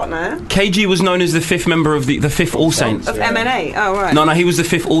 He was hot, no? KG was known as the 5th member of the 5th All Saints. Of MN8? Oh, right. No, he was the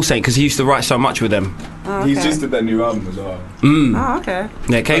 5th All Saint because he used to write so much with them. Oh, okay. He's just did their new album as well. Oh, okay.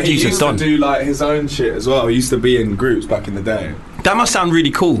 Yeah, KG's He just used done. to do like his own shit as well. He used to be in groups back in the day. That must sound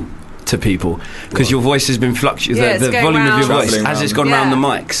really cool to people because your voice has been fluctuating. Yeah, the it's going volume of your round. voice as it's gone Yeah. round the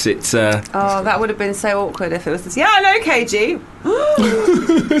mics. It's Oh, that would have been so awkward if it was this. Yeah, I know KG.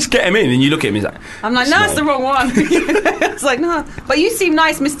 let's get him in, and you look at him. He's like, I'm like, no, it's the wrong one. It's like, no. But you seem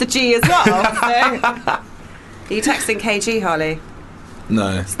nice, Mr. G, as well. So. Are you texting KG, Harley?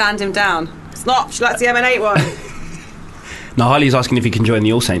 No. Stand him down. Stop. She likes the MN8 one. no, Harley's asking if he can join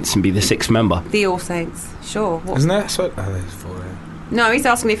the All Saints and be the 6th member. The All Saints. Sure. What? Isn't that so? Oh, there's 4. No, he's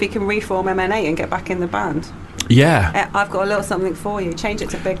asking if he can reform MN8 and get back in the band. Yeah. I've got a little something for you. Change it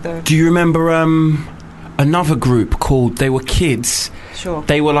to big, though. Do you remember another group called? They were kids. Sure.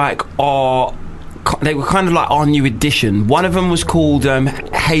 They were like they were kind of like our new edition. One of them was called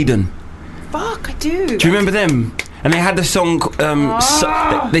Hayden. Fuck, I do. Do you remember them? And they had the song.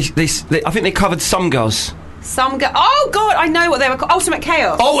 I think they covered Some Girls. Oh god, I know what they were called. Ultimate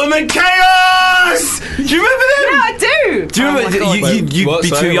Chaos. Ultimate Chaos! Do you remember them? Yeah, I do. Do you remember? You'd be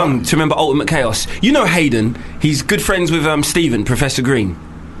too young to remember Ultimate Chaos. You know Hayden. He's good friends with Stephen, Professor Green.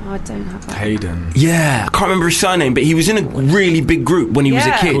 Oh, I don't have that. Hayden. Yeah, I can't remember his surname, but he was in a really big group when he was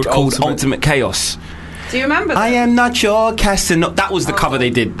a kid called Ultimate Chaos. Do you remember that? I am not your Casanova. That was the cover they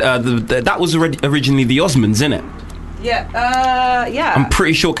did. That was originally the Osmonds, innit? Yeah, yeah. I'm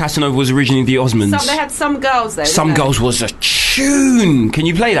pretty sure Casanova was originally the Osmonds. They had Some Girls, though. Some Girls was a tune. Can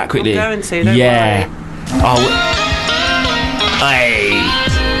you play that quickly? I'm going to, don't worry. Oh. Hey.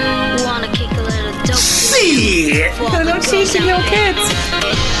 Wanna kick a little dope. See it. They're teaching your kids.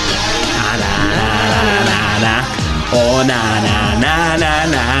 Na na na na. Oh na na na na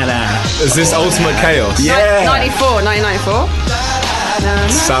na na. Is this Ultimate Chaos? Yeah. 1994.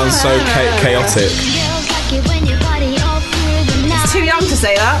 Sounds so chaotic. It's too young to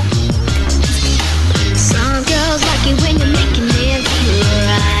say that.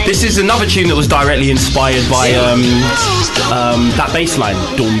 This is another tune that was directly inspired by that bass line.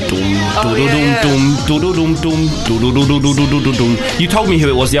 Dum dum dum dum dum dum dum. You told me who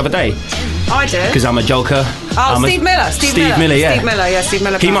it was the other day. I did. Because I'm a joker. Steve Miller. Steve Miller, yeah. Steve Miller, yeah. Steve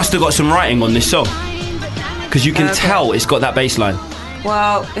Miller. He must have got some writing on this song. Because you can tell it's got that bass line.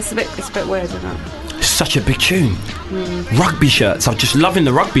 Well, it's a bit weird, isn't it? Such a big tune. Rugby shirts. I'm just loving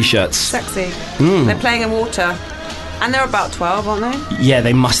the rugby shirts. Sexy. They're playing in water. And they're about 12, aren't they? Yeah,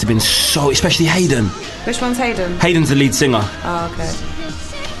 they must have been so... Especially Hayden. Which one's Hayden? Hayden's the lead singer. Oh, okay.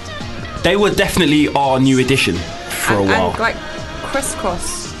 They were definitely our new edition for a while. And like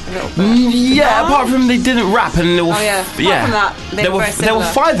crisscross a little bit. Yeah, apart from they didn't rap and they were... Apart from that, they were very there were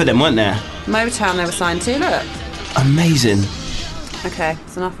similar. 5 of them, weren't there? Motown they were signed to, look. Amazing. Okay,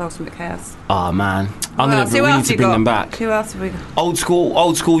 it's enough Ultimate Chaos. Oh man, we need to bring them back. Who else have we got? Old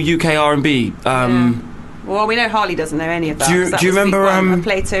school UK R&B. Well, we know Harley doesn't know any of that. Do you remember?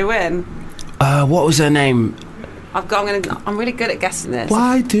 Play to Win. What was her name? I'm really good at guessing this.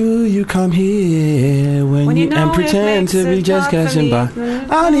 Why do you come here when you and pretend to be just catching by?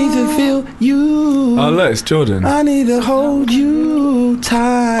 I need to feel you. Oh look, it's Jordan. I need to hold you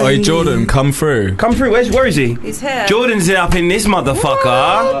tight. Oi, Jordan, come through. Come through. Where is he? He's here. Jordan's up in this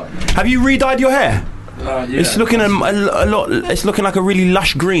motherfucker. Have you re-dyed your hair? Yeah. It's looking a lot. It's looking like a really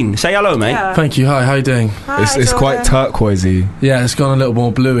lush green. Say hello, mate. Yeah. Thank you. Hi, how you doing? Hi, It's quite turquoisey. Yeah, it's gone a little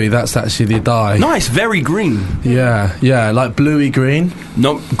more bluey. That's actually the dye. Nice, very green. Yeah, like bluey green.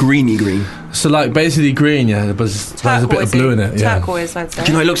 Not greeny green. So like basically green, yeah, but there's a bit of blue in it. Yeah. Turquoise, I'd say.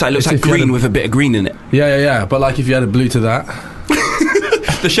 Do you know, it looks like green with a bit of green in it. Yeah. But like if you had a blue to that.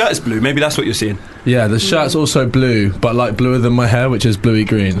 The shirt is blue. Maybe that's what you're seeing. Yeah, the shirt's also blue, but like bluer than my hair, which is bluey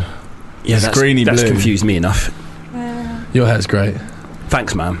green. Yeah, that's greeny blue. That's confused me enough. Your hair's great.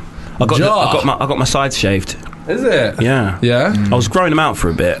 Thanks, man. I got my sides shaved. Is it? Yeah. Yeah? I was growing them out for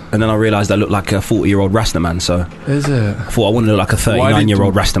a bit, and then I realised I looked like a 40-year-old Rastaman, so... Is it? I thought I wanted to look like a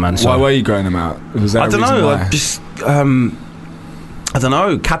 39-year-old Rastaman, so... Why were you growing them out? Was there I don't know, I don't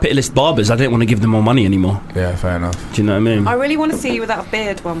know, capitalist barbers, I didn't want to give them more money anymore. Yeah, fair enough. Do you know what I mean? I really want to see you without a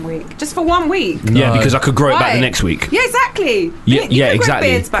beard 1 week. Just for 1 week. No. Yeah, because I could grow it back the next week. Yeah, exactly. Yeah, you can exactly.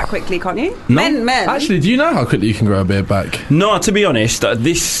 grow beards back quickly, can't you? No. Men. Actually, do you know how quickly you can grow a beard back? No, to be honest,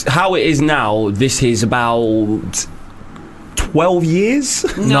 how it is now, this is about 12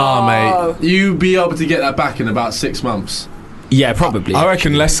 years? Nah, mate. You'll be able to get that back in about 6 months. Yeah, probably. I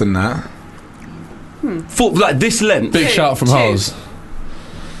reckon less than that. For like this length. Big shout from Holes.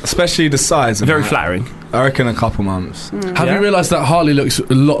 Especially the size. Very flattering. I reckon a couple months. Have you realised that Harley looks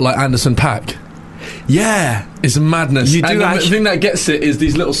a lot like Anderson .Paak? Yeah. It's madness. You do and the thing that gets it is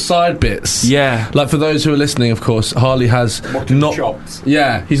these little side bits. Yeah. Like for those who are listening, of course, Harley has not... chops.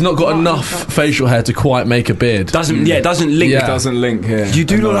 Yeah, he's not got enough facial hair to quite make a beard. Doesn't link. Yeah. It doesn't link here. You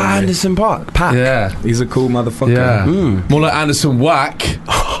do look like Anderson .Paak. Yeah. He's a cool motherfucker. Yeah. More like Anderson Wack.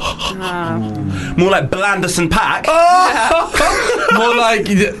 More like Blanderson .Paak. More like...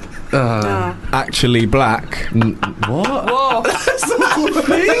 Actually black. What? Whoa.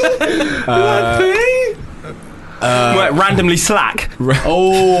 Like randomly slack.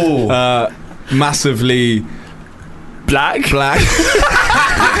 Massively Black.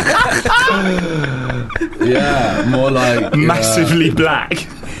 Yeah, more like... Massively black.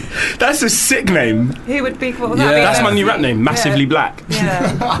 That's a sick name. Who would be... What would Yeah. that be? That's my new rap name. Massively black.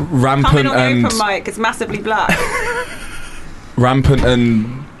 Yeah. rampant Coming on and open mic, it's massively black. rampant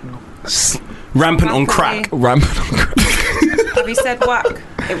and Rampant on crack. rampant on crack. Have you said whack?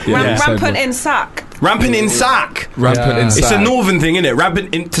 Yeah, Rampant in sack. Rampant in sack. Rampant in It's sack. a northern thing, isn't it?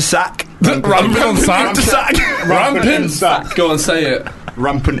 Rampant into sack. Rampant in sack. Into sack. Rampant sack. Go on, say it.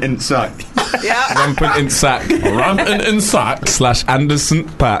 Rampant in sack. Yeah. Rampant in sack. Rampant in sack. / Anderson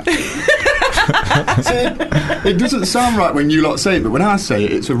 .Paak. It doesn't sound right when you lot say it, but when I say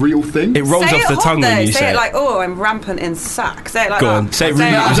it, it's a real thing. It rolls Say off it the hot tongue though. when you say say it like, oh, I'm rampant in sack. Say it like Go that. on. Say it Say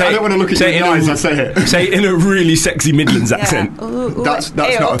really. it. I don't want to look at you in the eyes. I say it. Say it in a really sexy Midlands accent. Yeah. Ooh, That's ew.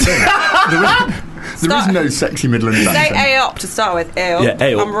 not a thing. There is no sexy Midlands Say accent. A up to start with. Ew. Yeah,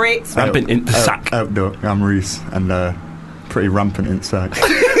 A up. I'm Reese. Rampant into sack. No, I'm Reese and pretty rampant in sack.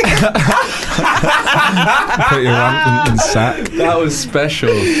 Pretty rampant in sack. That was special.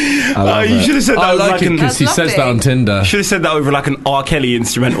 I love You it. should have said that I over like like it an. because he That's says that on lovely. Tinder. Should have said that over like an R. Kelly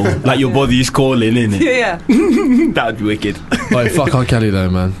instrumental, like your body's calling, innit? Yeah. That would be wicked. Like, fuck R. Kelly though,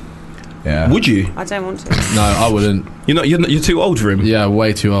 man. Yeah. Would you? I don't want to. No, I wouldn't. You're too old for him, Yeah,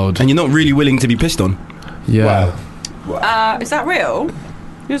 way too old. and you're not really willing to be pissed on. Yeah. Is that real?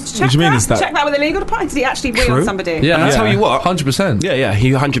 Just check What do you mean, is that- Check that with a legal department. Did he actually wheel True. somebody? Yeah, And I tell you what. 100%. Yeah, he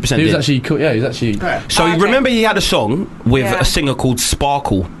 100% He was did. actually cool. Yeah, he was actually. So Okay. remember, he had a song with Yeah. a singer called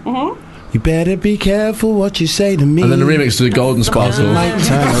Sparkle. You better be careful what you say to me. And then the remix to the Golden Sparkle. Turn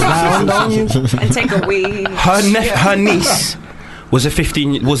around on you. And take a wee. Her niece was the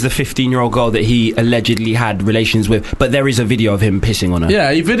 15-year-old girl that he allegedly had relations with, but there is a video of him pissing on her.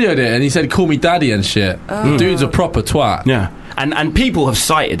 Yeah, he videoed it and he said, "Call me daddy" and shit. Dude's a proper twat. Yeah. And people have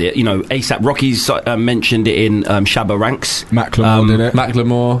cited it. You know, ASAP Rocky's mentioned it in Shabba Ranks. Macklemore did it.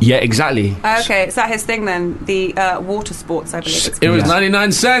 Macklemore. Yeah, exactly. Okay, is that his thing then? The water sports, I believe. It was Yeah.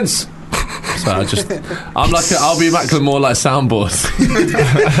 99 cents. So I'm like, I'll be Macklemore like soundboards.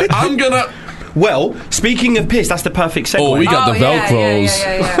 I'm gonna. Well, speaking of piss, that's the perfect segue. Oh, we got the Velcros.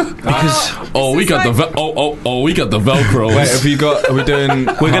 Yeah. because Oh, we got the we got the Velcros. Wait, have you got? Are we doing?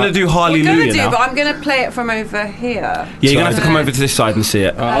 we're going to do We're going Hallelujah to do, now. but I'm going to play it from over here. Yeah, you're going to have to come over to this side and see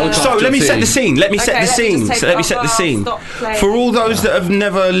it. So let me set the scene. Let me set the scene. So let me set the scene. For all those that have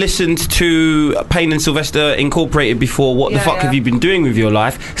never listened to Payne and Sylvester Incorporated before, what the Yeah, fuck yeah. have you been doing with your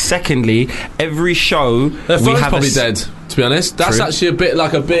life? Secondly, every show Their we phone's have probably a dead. To be honest, that's True. actually a bit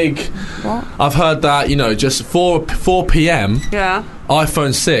like a big. What? I've heard that just 4 p.m. Yeah.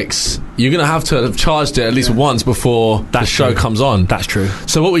 iPhone 6, you're gonna have to have charged it at least once before the show comes on. That's true.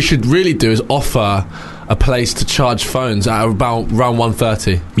 So what we should really do is offer a place to charge phones at around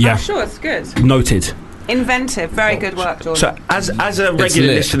 1:30. Yeah. Oh, sure, it's good. Noted. Inventive. Very good work, Jordan. So, as a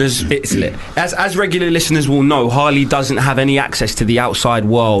regular listeners, it's lit. As regular listeners will know, Harley doesn't have any access to the outside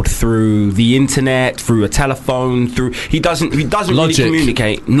world through the internet, through a telephone. He doesn't really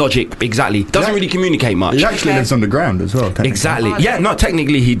communicate. Logic, exactly. Doesn't really communicate much. He actually lives underground as well. Exactly. Yeah. No,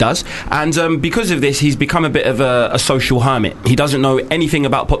 technically he does, and because of this, he's become a bit of a social hermit. He doesn't know anything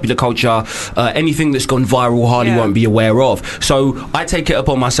about popular culture. Anything that's gone viral, Harley won't be aware of. So I take it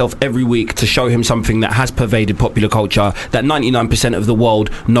upon myself every week to show him something that has pervaded popular culture that 99% of the world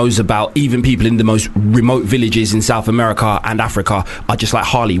knows about. Even people in the most remote villages in South America and Africa are just like,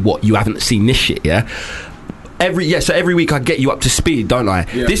 Harley, what, you haven't seen this shit, yeah? So every week I get you up to speed, don't I?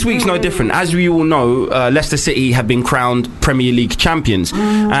 Yeah. This week's no different. As we all know, Leicester City have been crowned Premier League champions,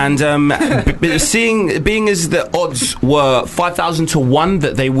 and being as the odds were 5,000 to 1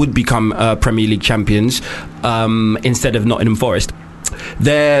 that they would become Premier League champions instead of Nottingham Forest.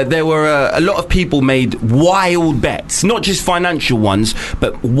 There were a lot of people made wild bets, not just financial ones,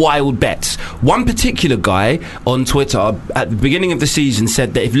 but wild bets. One particular guy on Twitter at the beginning of the season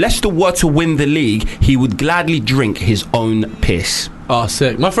said that if Leicester were to win the league, he would gladly drink his own piss. Oh,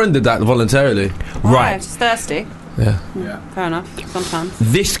 sick. My friend did that voluntarily. Right. Just thirsty. Yeah. Fair enough. Sometimes.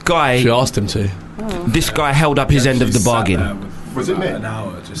 This guy... She asked him to. Oh. This guy held up his end of the bargain. Was it me? An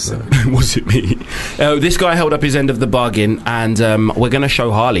hour, just Was it me? This guy held up his end of the bargain, and we're going to show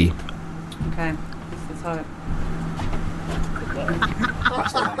Harley. Okay. This is how it...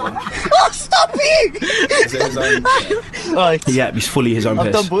 Oh, stop it! Is it his own? Right. Yeah, he's fully his own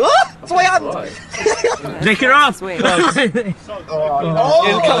piss. I've done That's my hand! Drink it off! You'll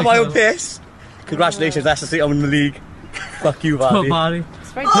cut my own piss. Congratulations, Leicester City, I'm in the league. Fuck you, Vardy.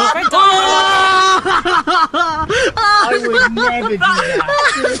 It's very dark. I would never do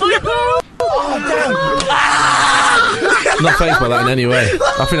that. I'm not phased by that in any way.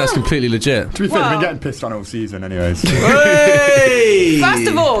 I think that's completely legit. To be fair, they've been getting pissed on all season anyways. Hey! First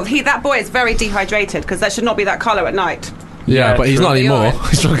of all, that boy is very dehydrated because that should not be that colour at night. Yeah, but he's not anymore.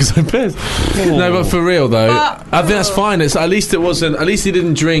 He's drunk his own piss. No, but for real though, I think that's fine. At least he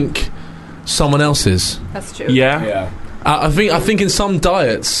didn't drink someone else's. That's true. Yeah. I think in some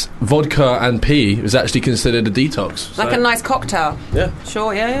diets, vodka and pee is actually considered a detox. Like a nice cocktail. Yeah.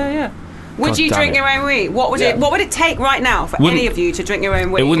 Sure. Yeah. Would God you damn drink it. your own wee? What would it take right now for any of you to drink your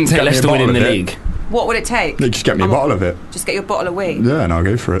own wee? It wouldn't take Get me a Leicester bottle winning the of it. league. What would it take? They just get me a bottle of it. Just get your bottle of wee. Yeah, and I'll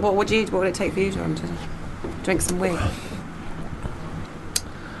go for it. What would it take for you, John, to drink some wee?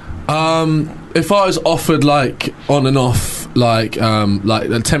 If I was offered like on and off like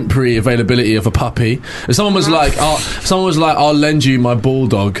a temporary availability of a puppy, if someone was like, I'll lend you my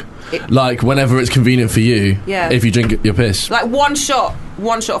bulldog, like whenever it's convenient for you. Yeah. If you drink your piss. Like one shot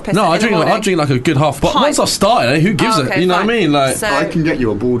of piss. No, I drink like a good half. But Pint. once I've started, who gives Okay, it? You know fine. what I mean? Like, So, I can get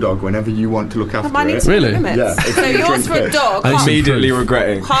you a bulldog whenever you want to look after I need it. some Really? limits. Yeah, if So you yours drink for a it. dog. I need some Immediately proof.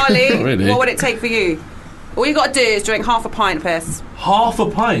 regretting. Harley, Really? what would it take for you? All you got to do is drink half a pint of piss. half a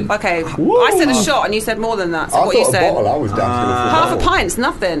pint. Okay, I said a shot and you said more than that. So I what you thought a said? bottle. I was down to go for Half a bottle. pint's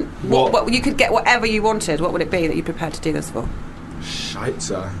nothing. What you could get whatever you wanted. What would it be that you prepared to do this for?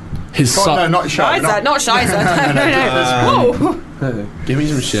 Scheitzer. His Oh, no, son. not shy. Shizer, not Shizer. No. Whoa. Give me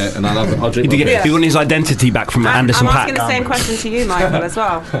some shit, and I'll drink. He got his identity back from Anderson I'm Paak. asking the same question to you, Michael, as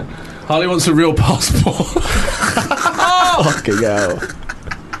well. Harley wants a real passport. Fucking hell.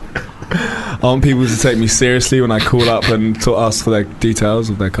 I want people to take me seriously when I call up and ask for their details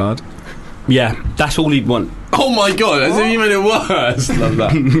of their card. Yeah, that's all he'd want. Oh my god, as if you made it worse. Love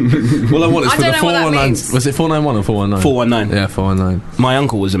that. All I want is I for don't the know what that 419. means. Was it 491 or 419? 419. Yeah, 419. My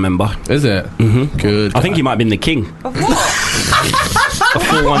uncle was a member. Is it? Mm-hmm. Good. I think he might have been the king Of what? of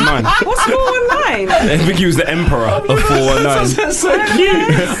 419. What's 419? I think he was the emperor of 419. That's so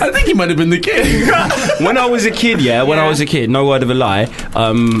cute. I think he might have been the king. When I was a kid, I was a kid, no word of a lie,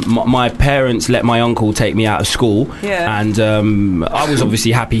 my parents let my uncle take me out of school. Yeah. And I was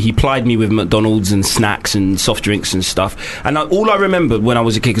obviously happy. He plied me with McDonald's and snacks and soft drinks and stuff. And all I remembered when I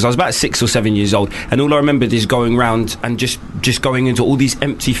was a kid, because I was about 6 or 7 years old, and all I remembered is going round and just going into all these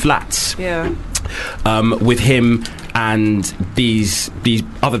empty flats. Yeah. With him and these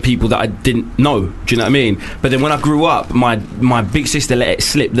other people that I didn't know. Do you know what I mean? But then when I grew up, my big sister let it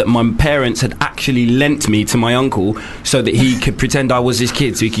slip that my parents had actually lent me to my uncle so that he could pretend I was his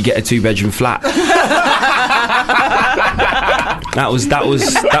kid so he could get a 2-bedroom flat. That was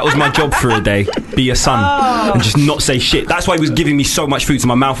my job for a day. Be a son and just not say shit. That's why he was giving me so much food, so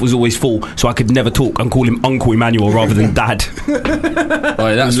my mouth was always full, so I could never talk and call him Uncle Emmanuel rather than Dad.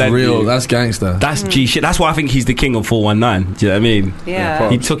 Oh, that's real. That's gangster. That's G shit. That's why I think he's the king of 419. Do you know what I mean? Yeah.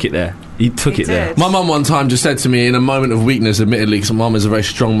 He took it there. He took it there. My mum one time just said to me in a moment of weakness, admittedly, because my mum is a very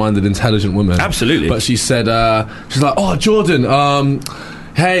strong-minded, intelligent woman. Absolutely. But she said, she's like, oh, Jordan,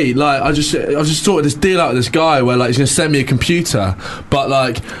 hey, like, I just sorted this deal out with this guy where, like, he's going to send me a computer, but,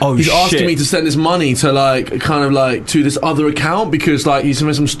 like, he's asking me to send this money to, like, kind of, like, to this other account because, like, he's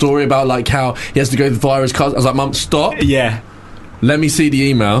made some story about, like, how he has to go via his cousin. I was like, Mum, stop. Yeah. Let me see the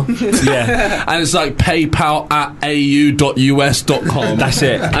email. Yeah. And it's like paypal@au.us.com. That's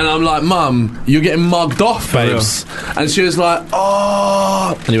it. And I'm like, Mum, you're getting mugged off, babes. And she was like,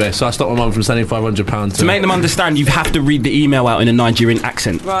 oh. Anyway, so I stopped my mum from sending £500 to make them understand, you have to read the email out in a Nigerian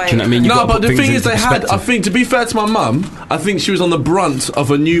accent. Right. Do you know what I mean? No, but the thing is, I think, to be fair to my mum, I think she was on the brunt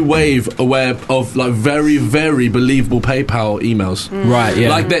of a new wave of like very, very believable PayPal emails. Right, yeah.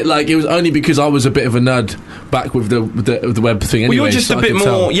 Like it was only because I was a bit of a nerd back with the web thing. Anyway, well, you're just a bit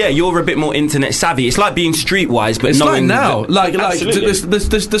more. Yeah, you're a bit more internet savvy. It's like being streetwise, but it's knowing like now,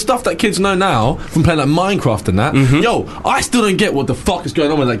 the stuff that kids know now from playing like Minecraft and that. Mm-hmm. Yo, I still don't get what the fuck is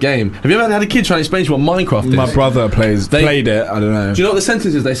going on with that game. Have you ever had a kid trying to explain to you what Minecraft is? My brother played it. I don't know. Do you know what the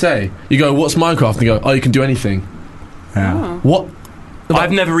sentences they say? You go, "What's Minecraft?" And you go, "Oh, you can do anything." Yeah. Oh. What?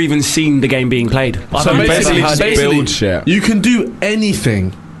 I've never even seen the game being played. So basically, build shit. You can do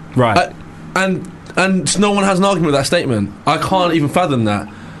anything, Right. And no one has an argument with that statement. I can't even fathom that.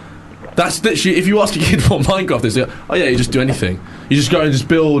 That's literally, if you ask a kid what Minecraft is, they go, oh yeah, you just do anything. You just go and just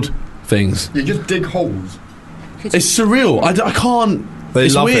build things. You just dig holes. It's surreal. I can't.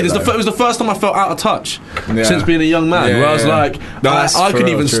 It's weird. It was the first time I felt out of touch since being a young man. Where I was like, I couldn't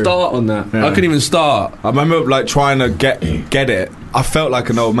even start on that. I couldn't even start. I remember like trying to get it. I felt like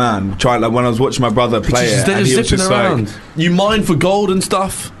an old man trying, like when I was watching my brother play it. They're and just he was zipping just around. like, you mine for gold and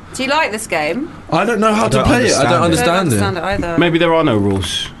stuff. Do you like this game? I don't know how to play it. I don't understand it. Either. Maybe there are no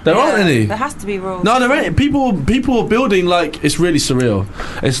rules. There aren't any. There has to be rules. No, there ain't. People are building like it's really surreal.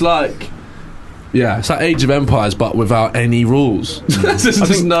 It's like. Yeah, it's like Age of Empires, but without any rules. I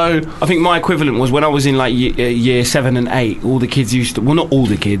think my equivalent was when I was in like year 7 and 8. All the kids used to, well, not all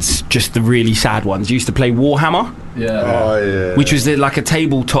the kids, just the really sad ones, used to play Warhammer. Yeah, which was like a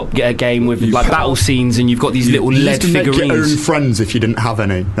tabletop game with like battle scenes, and you've got these little lead figurines. Make your own friends if you didn't have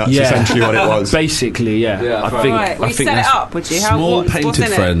any. That's essentially what it was. Basically, yeah. I think. Right. Well, you set it up, would you? Small painted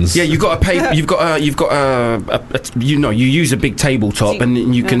friends. Yeah, you've got to pay. You've got you use a big tabletop,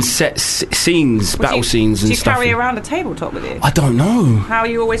 and you can set scenes, battle scenes, and stuff. Do you carry around a tabletop with you? I don't know. How are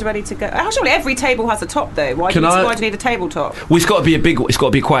you always ready to go? Surely every table has a top, though. Why do you need a tabletop? Well, it's got to be a big. It's got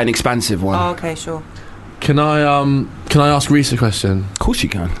to be quite an expansive one. Oh, okay, sure. Can I ask Reese a question? Of course you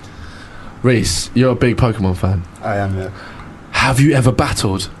can. Reese, you're a big Pokemon fan. I am, yeah. Have you ever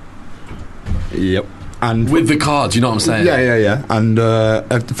battled? Yep. And with the cards, you know what I'm saying? Yeah. And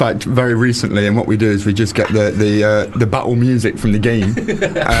in fact, very recently, and what we do is we just get the battle music from the game.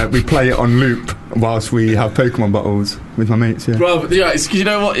 We play it on loop whilst we have Pokemon battles with my mates. Yeah, bro. Yeah, you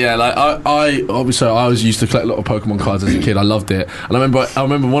know what? Yeah, like I obviously I was used to collect a lot of Pokemon cards as a kid. I loved it, and I remember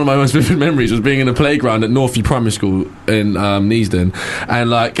one of my most vivid memories was being in a playground at Northview Primary School in Neasden, and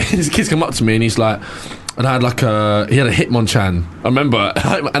like his kids come up to me and he's like. And I had he had a Hitmonchan. I remember,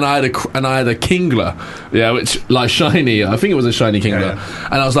 and I had a Kingler, which like shiny. I think it was a shiny Kingler. Yeah.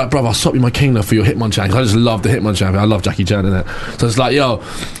 And I was like, bro, I'll swap you my Kingler for your Hitmonchan because I just love the Hitmonchan. I love Jackie Chan in it. So it's like, yo,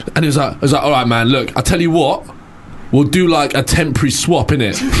 and he was like, all right, man, look, I tell you what. We'll do like a temporary swap,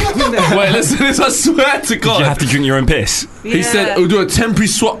 innit? Wait, listen to this, I swear to God. Did you have to drink your own piss? Yeah. He said, we'll do a temporary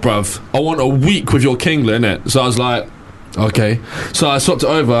swap, bruv. I want a week with your Kingler, innit? So I was like, okay. So I swapped it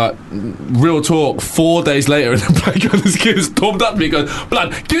over. Real talk, 4 days later in the playground, this kid stormed up to me and goes,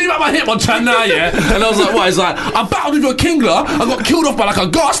 blood, give me back my Hitmonchan now, yeah? And I was like, what? He's like, I battled with your Kingler, I got killed off by like a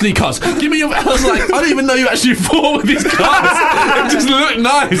Ghastly cuss. Give me your... I was like, I don't even know you actually fought with these cards. It just looked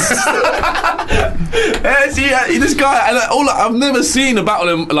nice. This guy, and I've never seen a battle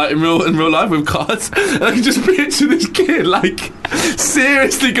in real life with cards, and I can just picture this kid like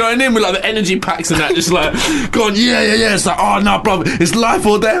seriously going in with like the energy packs and that, just like going, yeah. It's like, oh no, bro, it's life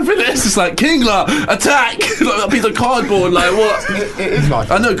or death for this. It's like Kingler, attack, like a piece of cardboard, like what? It is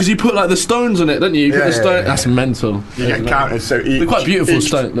life. I know, because you put like the stones on it, don't you? You put the stone. That's mental. You get counters, so they're quite beautiful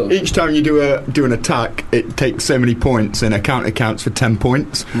stones. Each time you do an attack, it takes so many points, and a counter counts for 10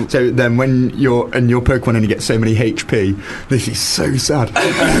 points. So then when your Pokemon only gets so many HP, this is so sad.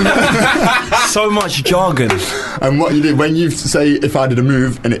 So much jargon. And what you do when you've say if I did a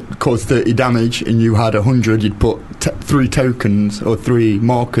move and it caused 30 damage and you had 100, you'd put 3 tokens or 3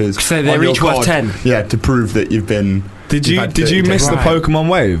 markers. So they're on your each worth card. 10. Yeah, to prove that you've been. Did you miss the Pokemon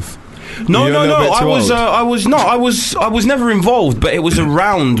wave? No. I I was never involved, but it was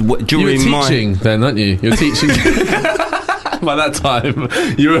around during you were teaching then, aren't you? You're teaching. By that time,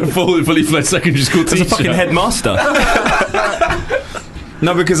 you were a fully fledged secondary school teacher. As a fucking headmaster.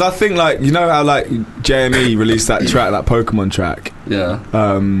 No, because I think you know how JME released that track, that Pokemon track. Yeah.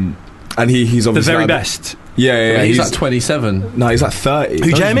 And he's obviously the very best. Yeah. He's like 27. No, he's like 30.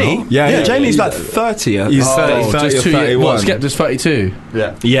 Who, Jamie? Yeah, Jamie's like 30. He's 30 or 31. What, Skepta's 32?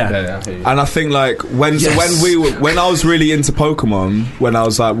 Yeah. And I think when I was really into Pokemon, when I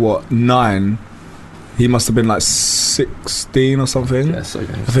was 9, he must have been 16 or something. Yes,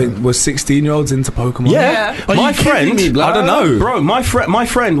 okay. I think we're 16-year-olds into Pokemon. Yeah. My friend, I don't know, bro. My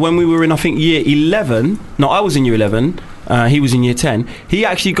friend, when we were in, I think, year 11. No, I was in year 11. He was in year 10. He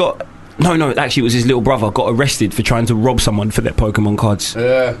actually got. No, actually, it was his little brother got arrested for trying to rob someone for their Pokemon cards.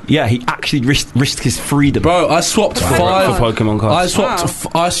 Yeah, he actually risked his freedom. Bro, I swapped 5 for Pokemon cards.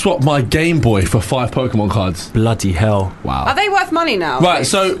 I swapped my Game Boy for 5 Pokemon cards. Bloody hell! Wow. Are they worth money now? Right,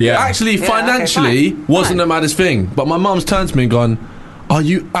 so actually, financially, wasn't the maddest thing. But my mum's turned to me and gone, "Are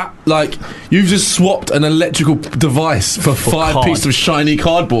you you've just swapped an electrical device for 5 pieces of shiny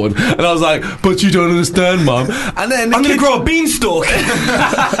cardboard?" And I was like, "But you don't understand, Mum." And then I'm going to grow a beanstalk.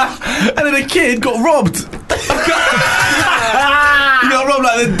 and then a kid got robbed. He got robbed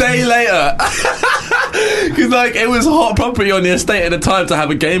a day later. Because it was hot property on the estate at the time to have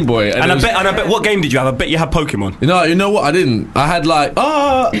a Game Boy. And I bet what game did you have? I bet you had Pokemon. You know what? I didn't. I had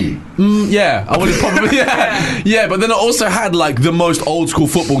yeah, I would have probably yeah. But then I also had the most old school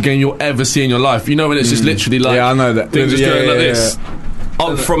football game you'll ever see in your life. You know when it's just literally I know that things just going like this.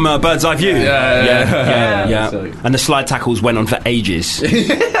 Oh, from Bird's Eye View. Yeah. And the slide tackles went on for ages.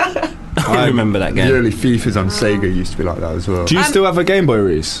 I remember that game. The early FIFAs on Sega used to be like that as well. Do you still have a Game Boy,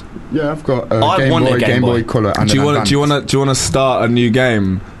 Reese? Yeah, I've got a Game Boy Color. And do you want to start a new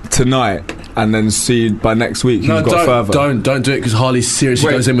game tonight and then see by next week you've got further? Don't do it because Harley seriously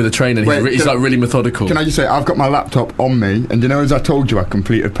goes in with a trainer. He's really methodical. Can I just say I've got my laptop on me, and as I told you, I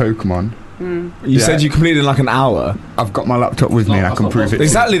completed Pokemon. You said you completed in an hour. I've got my laptop with me and I can prove it.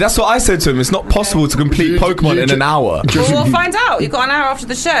 Exactly, that's what I said to him. It's not possible to complete Pokemon in an hour. Well, we'll find out. You've got an hour after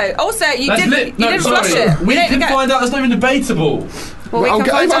the show. Also, you didn't flush it. We can find out. That's not even debatable. Well,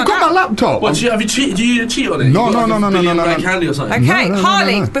 I've got my laptop. What, have you cheated? Do you cheat on it? No. Candy or something? Okay, No.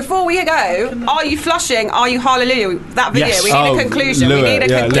 Harley, before we go, are you flushing? Are you Hallelujah? That video. Yes. We need a conclusion. Lou We need a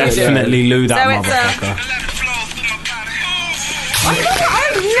conclusion. Definitely Lou that motherfucker.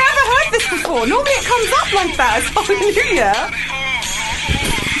 I've never heard this before. Normally it comes up like that. It's Hallelujah.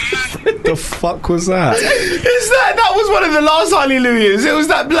 The fuck was that? That was one of the last Hallelujahs. It was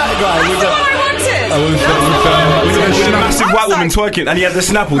that black guy. That's what I wanted. With a massive white woman twerking, and he had the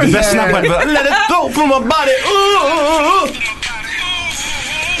Snapple, the best Snapple ever. Let it flow from my body.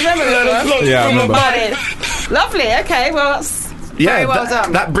 Remember this one? Yeah, I remember. Lovely. Okay, well, that's very well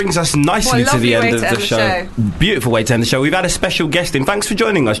done. That brings us nicely to the end of the show. Beautiful way to end the show. We've had a special guest in. Thanks for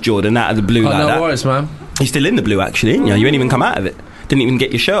joining us, Jordan, out of the blue like that. No worries, man. You're still in the blue, actually. You ain't even come out of it. Didn't even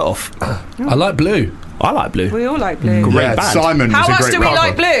get your shirt off. I like blue. I like blue. We all like blue. Great band. Simon How was a much great do we rapper.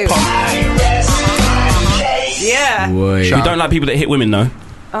 like blue? Yeah. You don't like people that hit women, though?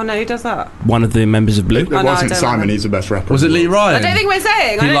 Oh no, who does that? One of the members of Blue. It wasn't Simon. He's the best rapper. Was it Lee Ryan? I don't think we're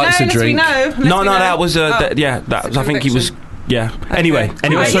saying. I don't know likes to unless we drink. know. No, that was that was, I think he was. Yeah. Anyway.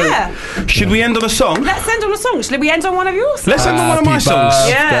 Should we end on a song? Let's end on a song. Should we end on one of yours? Let's end on one of my songs.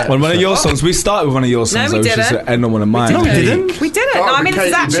 Yeah. One of your songs. We started with one of your songs. No, we so didn't. Just end on one of mine. No, we didn't. We didn't. No, I mean, this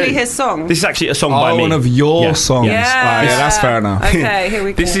is actually his song. This is actually a song by me. One of your songs. Yeah. Yeah, that's fair enough. Okay, here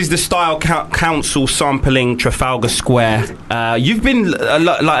we go. This is the Style Council sampling Trafalgar Square. You've been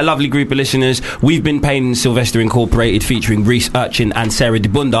like a lovely group of listeners. We've been Payne Sylvester Incorporated, featuring Reese Urchin and Sarah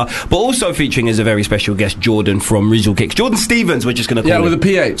DeBunda, but also featuring as a very special guest Jordan from Rizzle Kicks. Jordan Stevens, we're just going to call with a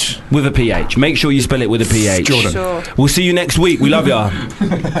PH. With a PH. Make sure you spell it with a PH. Jordan. Sure. We'll see you next week. We love ya.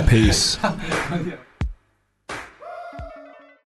 Peace.